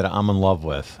company that I'm in love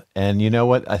with. And you know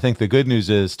what? I think the good news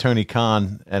is Tony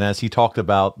Khan, and as he talked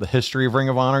about the history of Ring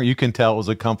of Honor, you can tell it was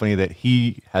a company that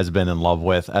he has been in love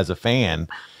with as a fan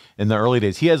in the early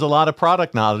days. He has a lot of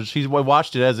product knowledge. He's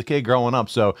watched it as a kid growing up.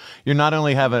 So you're not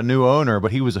only have a new owner,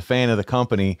 but he was a fan of the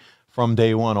company from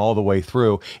day one all the way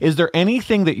through. Is there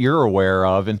anything that you're aware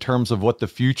of in terms of what the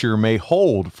future may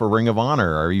hold for Ring of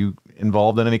Honor? Are you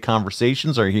involved in any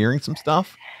conversations? Are you hearing some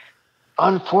stuff?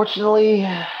 Unfortunately,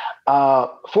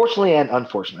 fortunately and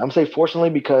unfortunately. I'm going to say fortunately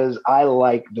because I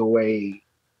like the way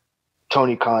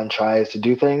Tony Khan tries to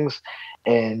do things,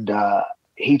 and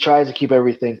he tries to keep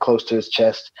everything close to his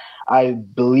chest. I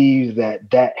believe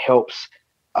that helps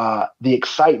the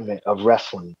excitement of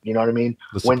wrestling. You know what I mean?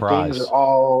 When things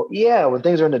are when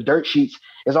things are in the dirt sheets,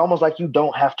 it's almost like you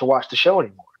don't have to watch the show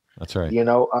anymore. That's right.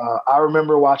 I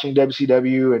remember watching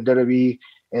WCW and WWE,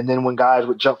 and then when guys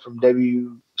would jump from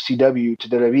WCW to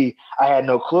WWE, I had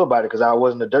no clue about it because I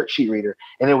wasn't a dirt sheet reader,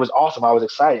 and it was awesome. I was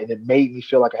excited, and it made me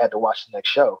feel like I had to watch the next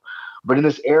show. But in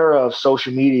this era of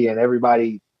social media and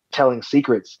everybody telling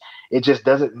secrets, it just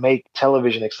doesn't make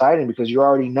television exciting because you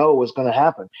already know what's going to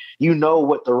happen. You know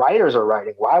what the writers are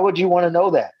writing. Why would you want to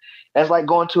know that? That's like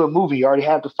going to a movie. You already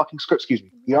have the fucking script. Excuse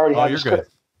me. You already have the script.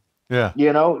 Good. Yeah.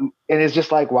 And it's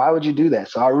just like, why would you do that?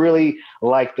 So I really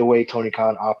like the way Tony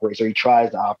Khan operates, or he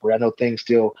tries to operate. I know things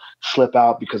still slip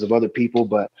out because of other people,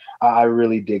 but I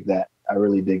really dig that.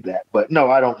 But no,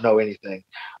 I don't know anything.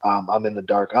 I'm in the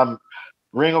dark. I'm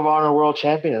Ring of Honor world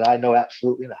champion? And I know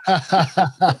absolutely not.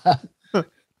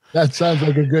 That sounds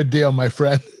like a good deal, my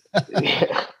friend.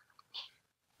 Yeah.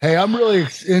 Hey, I'm really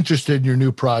interested in your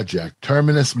new project,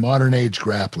 Terminus Modern Age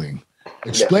Grappling.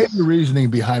 Explain the reasoning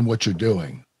behind what you're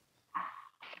doing.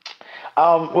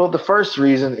 Well, the first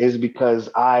reason is because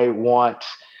I want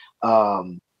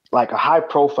like a high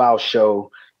profile show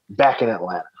back in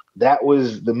Atlanta. That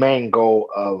was the main goal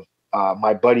of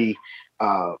my buddy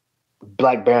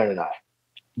Black Baron and I.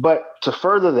 But to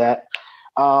further that,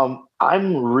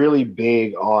 I'm really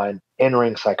big on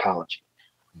in-ring psychology.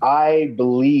 I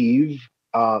believe,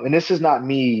 and this is not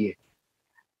me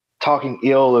talking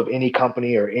ill of any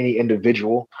company or any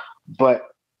individual, but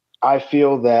I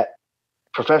feel that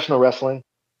professional wrestling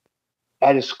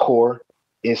at its core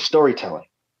is storytelling.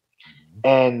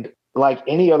 And like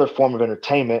any other form of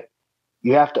entertainment,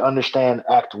 you have to understand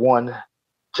Act 1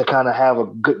 to kind of have a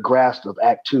good grasp of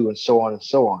Act 2 and so on and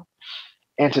so on.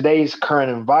 In today's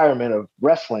current environment of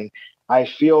wrestling, I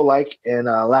feel like, in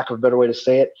lack of a better way to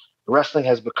say it, wrestling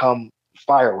has become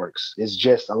fireworks. It's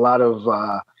just a lot of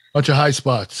bunch of high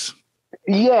spots.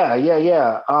 Yeah.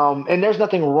 And there's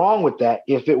nothing wrong with that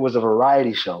if it was a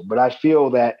variety show. But I feel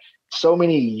that so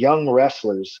many young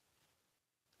wrestlers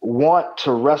want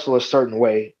to wrestle a certain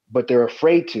way, but they're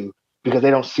afraid to because they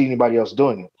don't see anybody else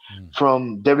doing it.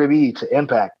 From WWE to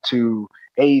Impact to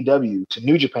AEW to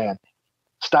New Japan,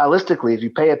 stylistically, if you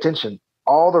pay attention,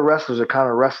 all the wrestlers are kind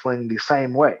of wrestling the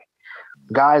same way.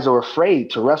 Guys are afraid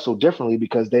to wrestle differently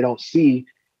because they don't see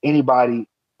anybody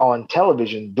on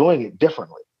television doing it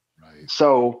differently. Right.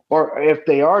 So, or if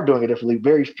they are doing it differently,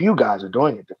 very few guys are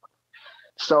doing it differently.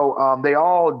 So they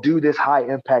all do this high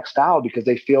impact style because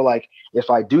they feel like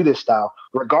if I do this style,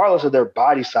 regardless of their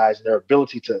body size and their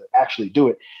ability to actually do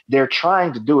it, they're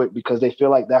trying to do it because they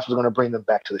feel like that's what's going to bring them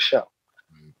back to the show.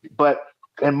 But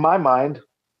in my mind,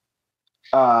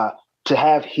 to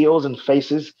have heels and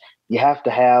faces, you have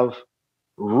to have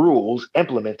rules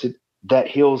implemented that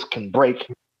heels can break.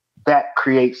 That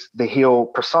creates the heel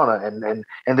persona and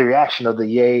the reaction of the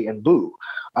yay and boo.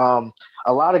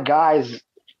 A lot of guys,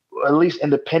 at least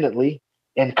independently,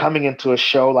 and coming into a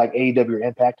show like AEW or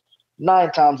Impact,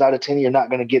 9 times out of 10, you're not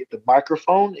going to get the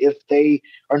microphone if they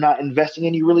are not investing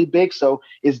in you really big. So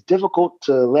it's difficult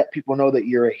to let people know that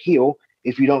you're a heel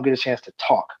if you don't get a chance to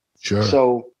talk. Sure.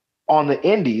 So on the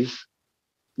indies,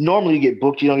 normally you get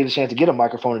booked, you don't get a chance to get a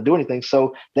microphone and do anything.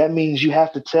 So that means you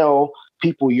have to tell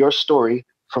people your story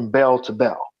from bell to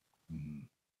bell.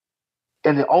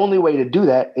 And the only way to do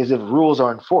that is if rules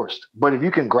are enforced. But if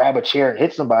you can grab a chair and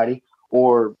hit somebody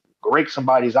or break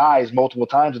somebody's eyes multiple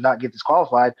times and not get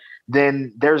disqualified,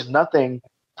 then there's nothing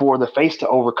for the face to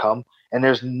overcome, and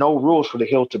there's no rules for the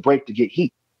heel to break to get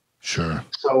heat. Sure.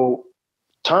 So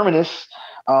Terminus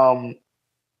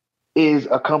is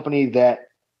a company that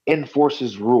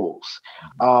enforces rules.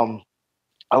 A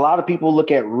lot of people look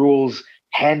at rules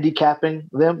handicapping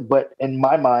them, but in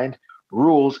my mind,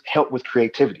 rules help with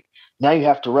creativity. Now you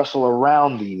have to wrestle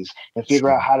around these and figure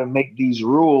out how to make these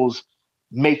rules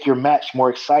make your match more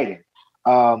exciting.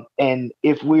 And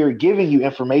if we're giving you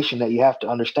information that you have to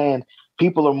understand,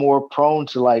 people are more prone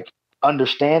to like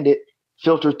understand it,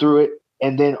 filter through it,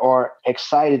 and then are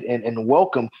excited and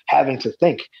welcome having to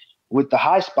think. With the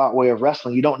high spot way of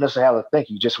wrestling, you don't necessarily have to think,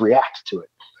 you just react to it.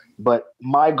 But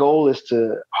my goal is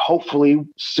to hopefully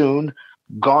soon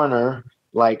garner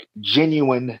like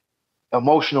genuine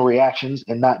emotional reactions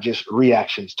and not just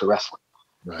reactions to wrestling.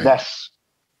 Right. That's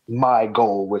my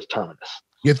goal with Terminus.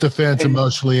 Get the fans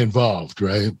emotionally involved,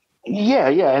 right? Yeah.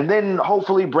 And then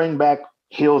hopefully bring back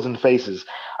heels and faces.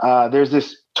 There's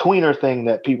this tweener thing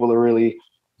that people are really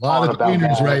a lot of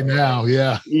tweeners right now.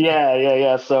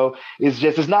 Yeah. So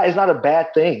it's not a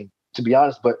bad thing, to be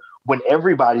honest, but when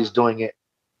everybody's doing it,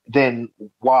 then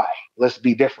why? Let's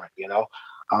be different, you know?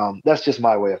 That's just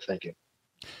my way of thinking.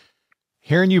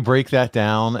 Hearing you break that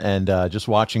down and just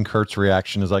watching Kurt's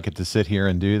reaction as I get to sit here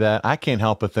and do that, I can't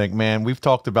help but think, man, we've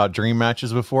talked about dream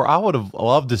matches before. I would have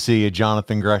loved to see a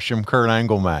Jonathan Gresham, Kurt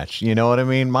Angle match. You know what I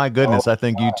mean? My goodness, I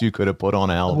think you two could have put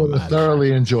on a hell of a match. I would have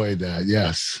thoroughly enjoyed that,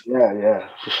 yes. Yeah,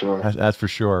 for sure. That's for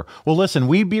sure. Well, listen,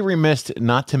 we'd be remiss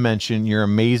not to mention your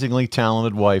amazingly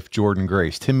talented wife, Jordan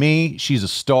Grace. To me, she's a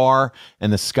star,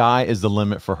 and the sky is the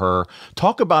limit for her.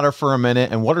 Talk about her for a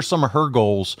minute, and what are some of her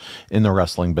goals in the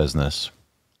wrestling business?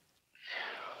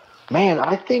 Man,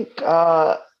 I think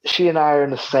she and I are in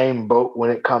the same boat when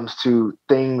it comes to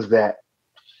things that,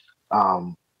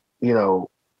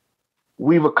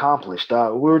 we've accomplished. We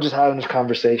were just having this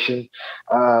conversation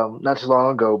not too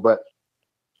long ago, but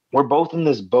we're both in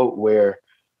this boat where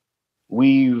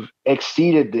we've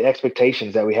exceeded the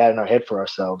expectations that we had in our head for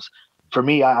ourselves. for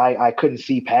me, I couldn't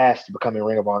see past becoming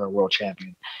Ring of Honor world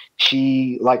champion.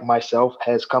 She, like myself,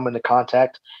 has come into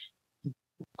contact.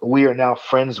 We are now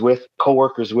friends with,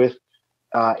 coworkers with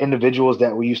individuals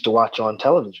that we used to watch on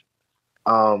television.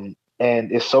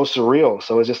 And it's so surreal.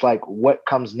 So it's just like, what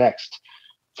comes next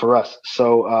for us?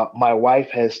 So my wife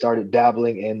has started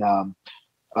dabbling in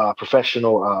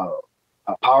professional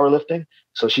powerlifting.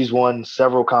 So she's won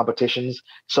several competitions.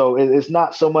 So it's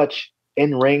not so much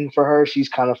in ring for her. She's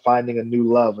kind of finding a new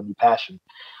love, a new passion.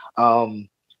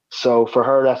 So for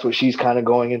her, that's what she's kind of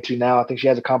going into now. I think she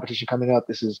has a competition coming up.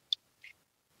 This is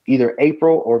either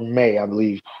April or May, I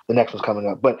believe. The next one's coming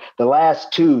up. But the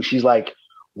last two, she's like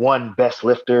one best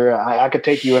lifter. I could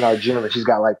take you in our gym, and she's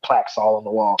got like plaques all on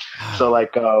the wall. So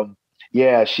like,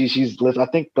 yeah, she's lift. I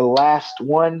think the last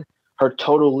one, her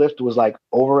total lift was like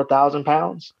over 1,000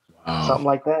 pounds, something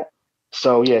like that.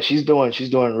 So yeah, she's doing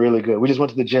really good. We just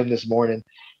went to the gym this morning,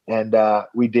 and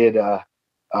we did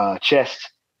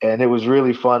chest. And it was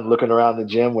really fun looking around the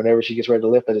gym. Whenever she gets ready to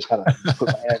lift, I just kind of put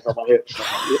my hands on my hips.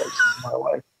 My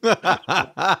wife.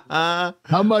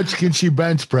 How much can she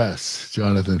bench press,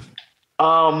 Jonathan?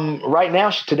 Right now,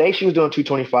 today she was doing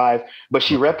 225, but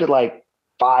she repped it like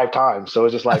 5 times. So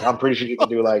it's just like, I'm pretty sure you can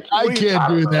do like. I can't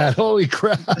do that. Holy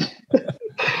crap!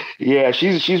 Yeah,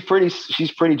 she's pretty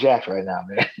jacked right now,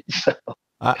 man. So.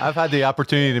 I've had the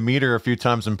opportunity to meet her a few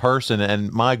times in person,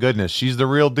 and my goodness, she's the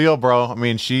real deal, bro. I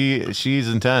mean, she's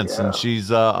intense, and she's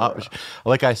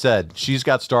like I said, she's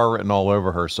got star written all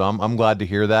over her. So I'm glad to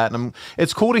hear that, and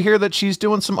it's cool to hear that she's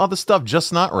doing some other stuff,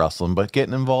 just not wrestling, but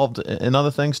getting involved in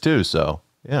other things too. So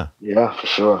yeah,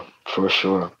 for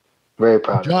sure. Very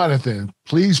proud. Jonathan,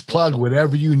 please plug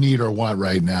whatever you need or want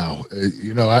right now.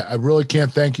 I really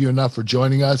can't thank you enough for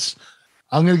joining us.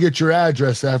 I'm going to get your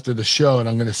address after the show, and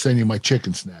I'm going to send you my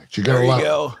chicken snacks. You're going to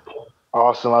love it.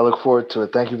 Awesome. I look forward to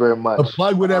it. Thank you very much.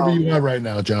 Plug whatever you want right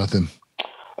now, Jonathan.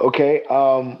 Okay.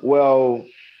 Well,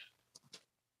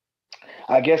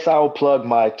 I guess I'll plug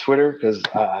my Twitter because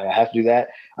I have to do that.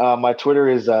 My Twitter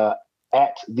is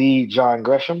at the John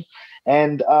Gresham.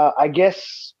 And I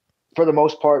guess for the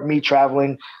most part, me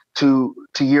traveling to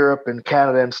Europe and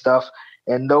Canada and stuff,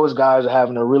 and those guys are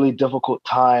having a really difficult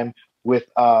time with,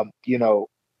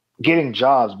 getting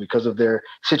jobs because of their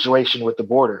situation with the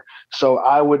border. So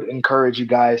I would encourage you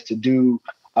guys to do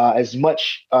as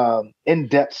much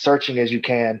in-depth searching as you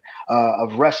can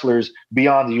of wrestlers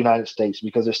beyond the United States,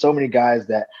 because there's so many guys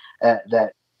that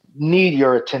need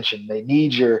your attention. They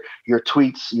need your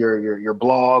tweets, your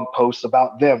blog posts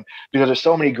about them, because there's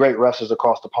so many great wrestlers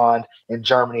across the pond in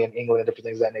Germany and England and different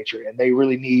things of that nature. And they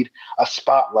really need a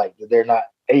spotlight that they're not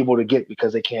able to get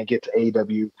because they can't get to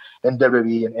AEW and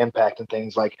WWE and Impact and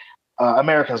things like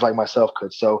Americans like myself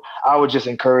could. So I would just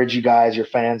encourage you guys, your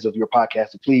fans of your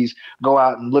podcast, to please go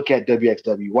out and look at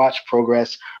WXW, watch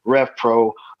Progress, Rev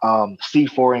Pro,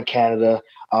 C4 in Canada.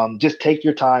 Just take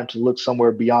your time to look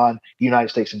somewhere beyond the United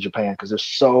States and Japan, because there's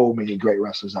so many great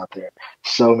wrestlers out there,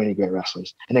 so many great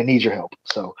wrestlers, and they need your help.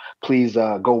 So please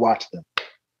go watch them.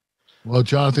 Well,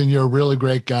 Jonathan, you're a really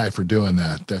great guy for doing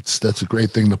that. That's a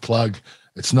great thing to plug.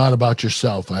 It's not about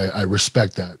yourself. I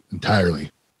respect that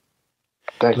entirely.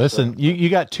 Listen, you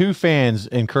got 2 fans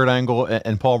in Kurt Angle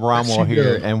and Paul Bromwell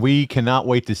here, and we cannot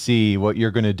wait to see what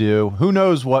you're going to do. Who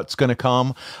knows what's going to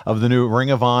come of the new Ring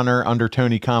of Honor under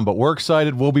Tony Khan, but we're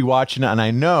excited. We'll be watching it, and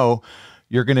I know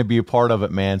you're going to be a part of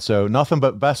it, man. So nothing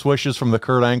but best wishes from the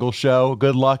Kurt Angle Show.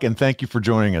 Good luck, and thank you for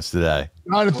joining us today.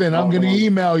 Jonathan, I'm going to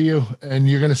email you, and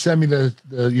you're going to send me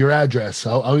your address.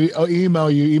 I'll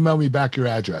email you. Email me back your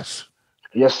address.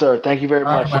 Yes, sir. Thank you very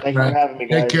much. Thank you for having me,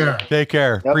 guys. Take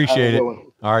care. Yep, appreciate it.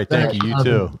 All right. Thank you. You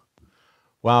too.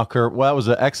 Wow, Kurt. Well, that was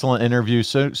an excellent interview.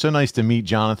 So nice to meet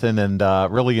Jonathan, and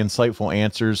really insightful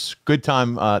answers. Good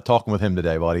time talking with him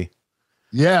today, buddy.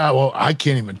 Yeah, well, I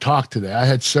can't even talk today. I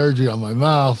had surgery on my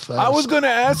mouth. I was going to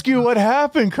ask you what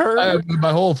happened, Kurt.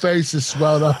 My whole face is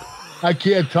swelled up. I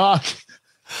can't talk.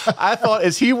 I thought,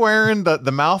 is he wearing the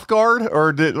mouth guard,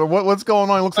 or what's going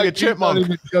on? It looks like a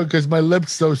chipmunk. Because my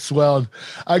lips so swelled,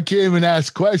 I can't even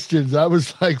ask questions. I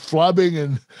was like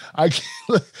flubbing, and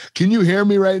can you hear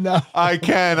me right now? I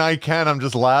can. I'm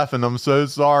just laughing. I'm so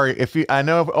sorry. I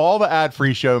know all the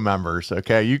ad-free show members,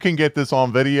 okay, you can get this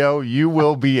on video. You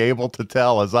will be able to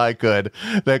tell, as I could,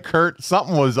 that Kurt,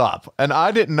 something was up, and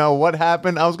I didn't know what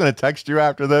happened. I was going to text you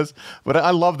after this, but I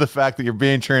love the fact that you're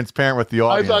being transparent with the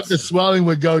audience. I thought the swelling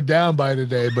would go down by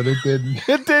today, but it didn't.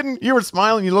 It didn't. You were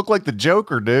smiling. You look like the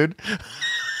Joker, dude.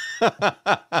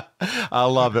 I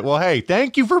love it. Well, hey,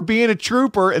 thank you for being a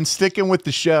trooper and sticking with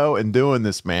the show and doing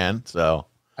this, man. So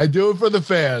I do it for the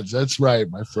fans. That's right,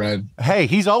 my friend. Hey,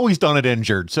 he's always done it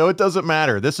injured, so it doesn't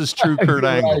matter. This is true Kurt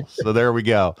Angle. Right. So there we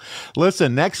go.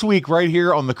 Listen, next week right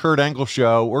here on the Kurt Angle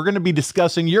Show, we're going to be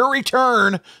discussing your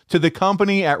return to the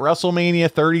company at WrestleMania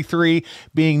 33,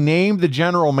 being named the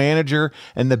general manager,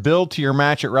 and the build to your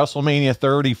match at WrestleMania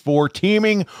 34,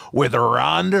 teaming with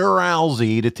Ronda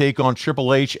Rousey to take on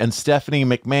Triple H and Stephanie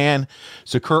McMahon.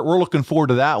 So, Kurt, we're looking forward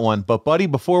to that one. But, buddy,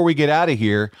 before we get out of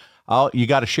here, you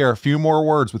got to share a few more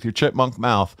words with your chipmunk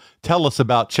mouth. Tell us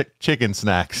about chicken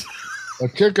snacks.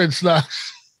 Chicken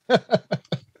snacks.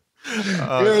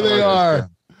 Here they are.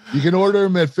 You can order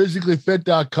them at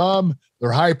physicallyfit.com.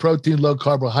 They're high protein, low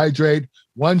carbohydrate.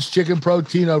 One's chicken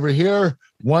protein over here.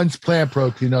 One's plant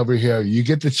protein over here. You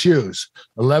get to choose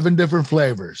 11 different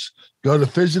flavors. Go to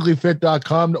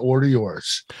physicallyfit.com to order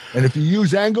yours. And if you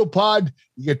use AnglePod,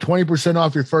 you get 20%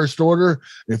 off your first order.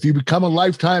 And if you become a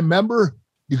lifetime member,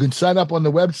 you can sign up on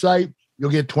the website. You'll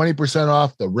get 20%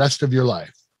 off the rest of your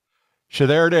life. So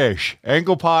there it is.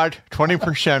 AnglePod,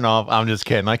 20% off. I'm just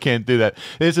kidding. I can't do that.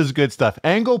 This is good stuff.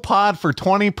 AnglePod for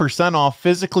 20% off,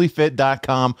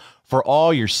 physicallyfit.com for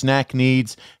all your snack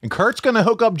needs. And Kurt's going to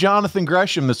hook up Jonathan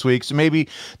Gresham this week. So maybe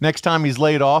next time he's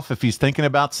laid off, if he's thinking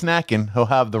about snacking, he'll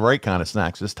have the right kind of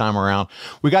snacks this time around.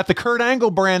 We got the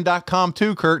KurtAnglebrand.com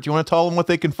too, Kurt. Do you want to tell them what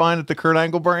they can find at the Kurt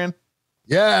Angle brand?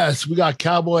 Yes, we got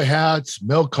cowboy hats,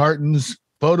 milk cartons,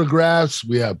 photographs.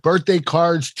 We have birthday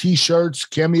cards, T-shirts,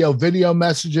 cameo video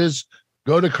messages.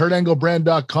 Go to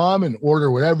KurtAnglebrand.com and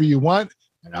order whatever you want,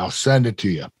 and I'll send it to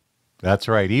you. That's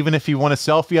right. Even if you want a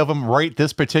selfie of him right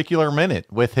this particular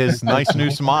minute with his nice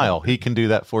new smile, he can do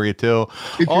that for you too.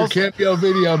 Get your cameo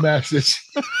video message.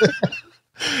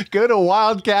 Go to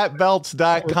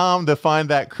wildcatbelts.com to find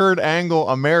that Kurt Angle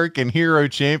American Hero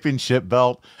Championship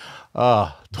belt.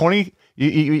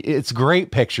 It's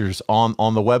great pictures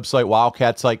on the website,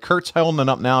 Wildcat site. Kurt's holding it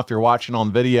up now if you're watching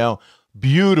on video.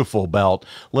 Beautiful belt.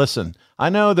 Listen, I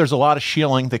know there's a lot of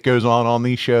shilling that goes on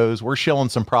these shows. We're shilling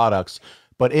some products,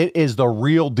 but it is the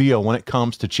real deal when it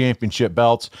comes to championship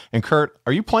belts. And Kurt,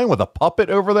 are you playing with a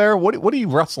puppet over there? What are you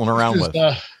wrestling around with?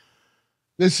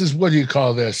 This is, what do you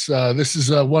call this? This is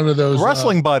one of those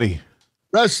Wrestling Buddy.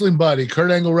 Wrestling Buddy,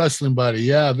 Kurt Angle Wrestling Buddy.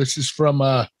 Yeah, this is from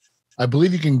I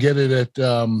believe you can get it at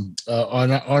on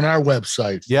our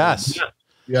website. Yes.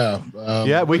 Yeah.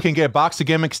 We can get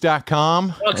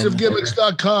boxofgimmicks.com.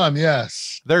 Boxofgimmicks.com,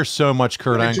 yes. There's so much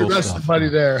Kurt Angle stuff. Buddy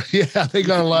there. Yeah, they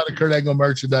got a lot of Kurt Angle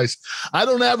merchandise. I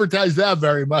don't advertise that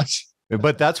very much.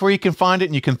 But that's where you can find it,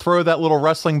 and you can throw that little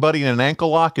Wrestling Buddy in an ankle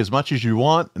lock as much as you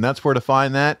want, and that's where to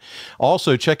find that.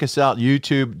 Also, check us out,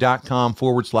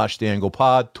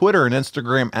 youtube.com/TheAnglePod, Twitter and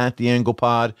Instagram at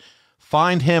TheAnglePod.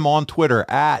 Find him on Twitter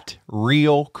at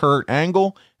Real Kurt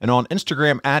Angle and on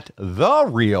Instagram at The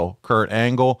Real Kurt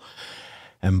Angle.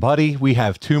 And, buddy, we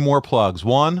have two more plugs.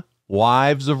 One,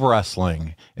 Wives of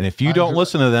Wrestling. And if you don't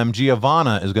listen to them,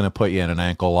 Giovanna is going to put you in an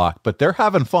ankle lock. But they're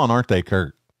having fun, aren't they,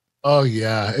 Kurt? Oh,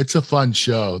 yeah. It's a fun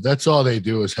show. That's all they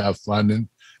do is have fun. And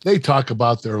they talk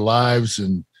about their lives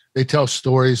and they tell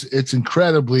stories. It's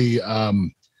incredibly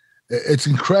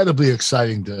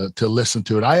exciting to listen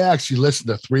to it. I actually listened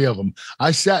to 3 of them.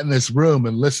 I sat in this room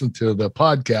and listened to the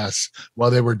podcasts while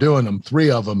they were doing them,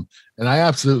 3 of them, and I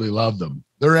absolutely love them.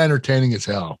 They're entertaining as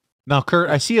hell. Now,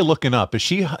 Kurt, I see you looking up. Is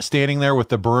she standing there with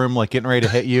the broom, like getting ready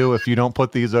to hit you if you don't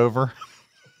put these over?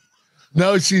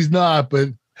 No, she's not, but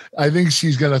I think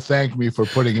she's going to thank me for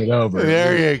putting it over.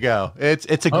 There you go.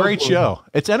 It's a great show.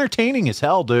 It's entertaining as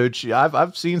hell, dude.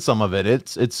 I've seen some of it.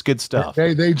 It's good stuff.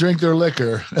 They drink their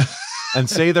liquor. And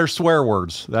say their swear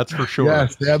words. That's for sure.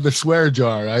 Yes, they have the swear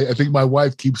jar. I think my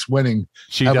wife keeps winning.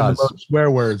 She does. The most swear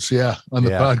words, on the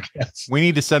podcast. We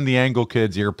need to send the Angle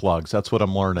kids earplugs. That's what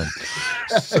I'm learning.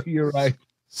 You're right.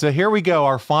 So here we go.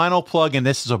 Our final plug, and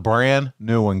this is a brand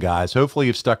new one, guys. Hopefully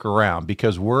you've stuck around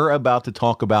because we're about to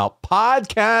talk about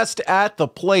Podcast at the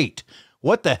Plate.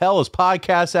 What the hell is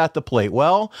Podcast at the Plate?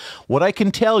 Well, what I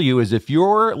can tell you is if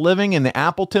you're living in the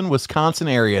Appleton, Wisconsin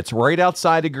area, it's right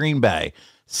outside of Green Bay.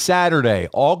 Saturday,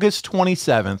 August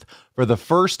 27th, for the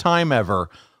first time ever,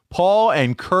 Paul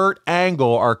and Kurt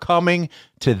Angle are coming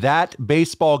to that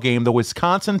baseball game, the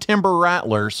Wisconsin Timber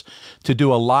Rattlers, to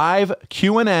do a live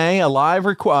Q&A,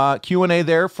 Q&A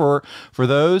there for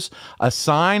those, a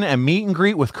sign and meet and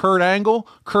greet with Kurt Angle.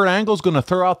 Kurt Angle's going to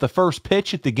throw out the first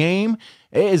pitch at the game.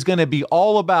 It is going to be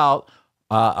all about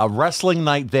a wrestling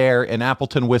night there in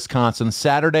Appleton, Wisconsin,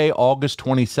 Saturday, August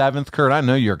 27th. Kurt, I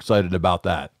know you're excited about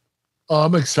that. Oh,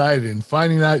 I'm excited. And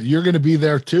finding out you're going to be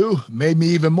there too made me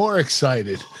even more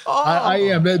excited. I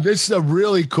am. This is a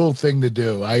really cool thing to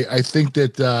do. I think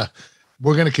that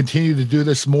we're going to continue to do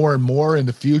this more and more in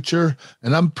the future,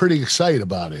 and I'm pretty excited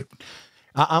about it.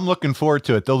 I'm looking forward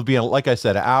to it. There'll be, like I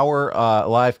said, an hour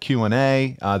live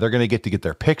Q&A. They're going to get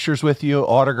their pictures with you,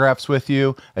 autographs with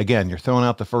you. Again, you're throwing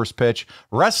out the first pitch.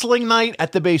 Wrestling night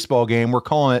at the baseball game. We're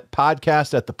calling it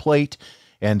Podcast at the Plate,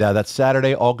 and that's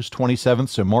Saturday, August 27th,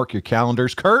 so mark your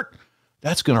calendars. Kurt,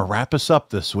 that's going to wrap us up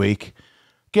this week.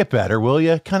 Get better, will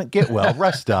you? Kind of get well.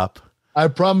 Rest up. I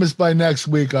promise by next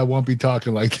week I won't be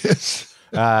talking like this.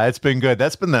 It's been good.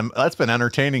 That's been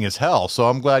entertaining as hell. So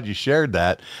I'm glad you shared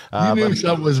that. You knew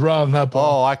something was wrong, huh,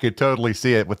 Paul? Oh, I could totally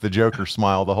see it with the Joker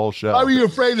smile the whole show. Why were you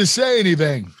afraid to say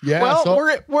anything? Yeah. Well,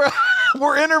 so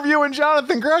we're interviewing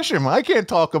Jonathan Gresham. I can't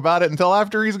talk about it until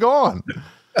after he's gone.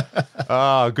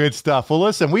 Oh, good stuff. Well,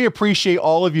 listen, we appreciate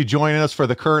all of you joining us for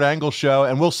the Kurt Angle Show,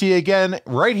 and we'll see you again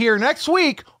right here next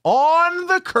week on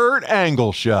the Kurt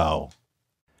Angle Show.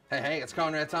 Hey, it's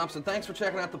Conrad Thompson. Thanks for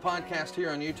checking out the podcast here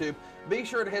on YouTube. Be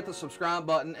sure to hit the subscribe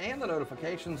button and the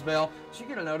notifications bell so you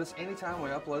get a notice anytime we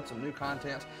upload some new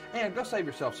content. And go save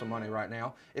yourself some money right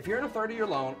now. If you're in a 30-year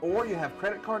loan or you have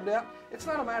credit card debt, it's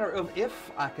not a matter of if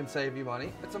I can save you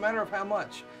money. It's a matter of how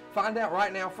much. Find out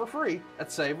right now for free at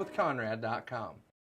SaveWithConrad.com.